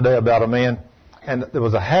book the other day about a man, and there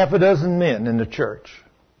was a half a dozen men in the church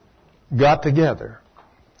got together,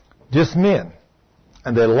 just men,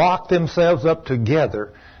 And they locked themselves up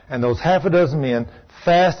together. And those half a dozen men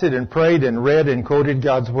fasted and prayed and read and quoted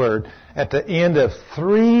God's Word. At the end of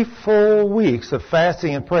 3 full weeks of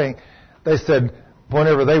fasting and praying, they said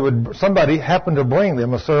whenever somebody happened to bring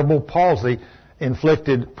them a cerebral palsy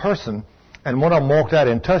inflicted person, and one of them walked out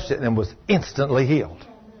and touched it and was instantly healed.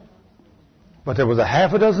 But there was a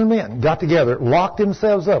half a dozen men got together, locked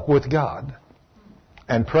themselves up with God,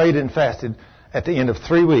 and prayed and fasted. At the end of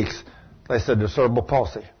 3 weeks, they said the cerebral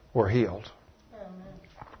palsy were healed.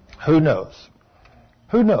 Who knows?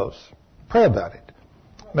 Who knows? Pray about it.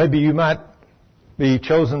 Maybe you might be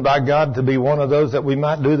chosen by God to be one of those that we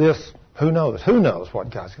might do this. Who knows? Who knows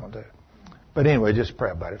what God's going to do? But anyway, just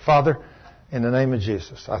pray about it. Father, in the name of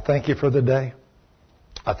Jesus, I thank you for the day.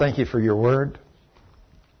 I thank you for your word.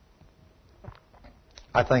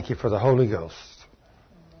 I thank you for the Holy Ghost.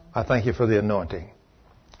 I thank you for the anointing.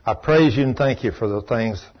 I praise you and thank you for the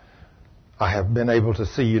things I have been able to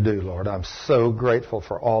see you do, Lord. I'm so grateful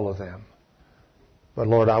for all of them. But,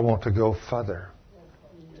 Lord, I want to go further.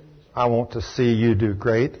 I want to see you do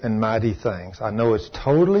great and mighty things. I know it's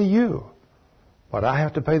totally you, but I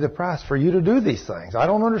have to pay the price for you to do these things. I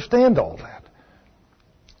don't understand all that.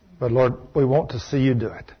 But, Lord, we want to see you do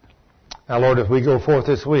it. Now, Lord, as we go forth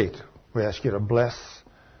this week, we ask you to bless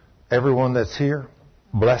everyone that's here.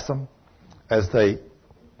 Bless them as they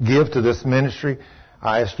give to this ministry.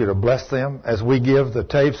 I ask you to bless them as we give the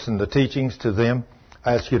tapes and the teachings to them.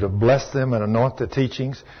 I ask you to bless them and anoint the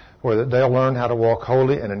teachings where they'll learn how to walk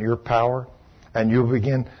holy and in your power. And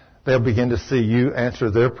they'll begin to see you answer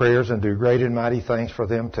their prayers and do great and mighty things for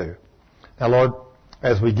them too. Now, Lord,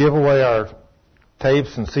 as we give away our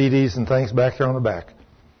tapes and CDs and things back there on the back,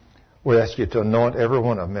 we ask you to anoint every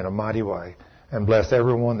one of them in a mighty way and bless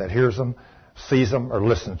everyone that hears them, sees them, or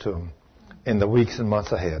listens to them in the weeks and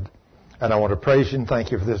months ahead. And I want to praise you and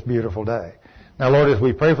thank you for this beautiful day. Now, Lord, as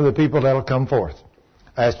we pray for the people that will come forth,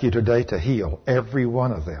 I ask you today to heal every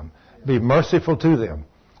one of them. Be merciful to them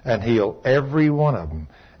and heal every one of them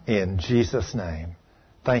in Jesus' name.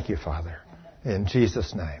 Thank you, Father. In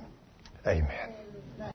Jesus' name, amen.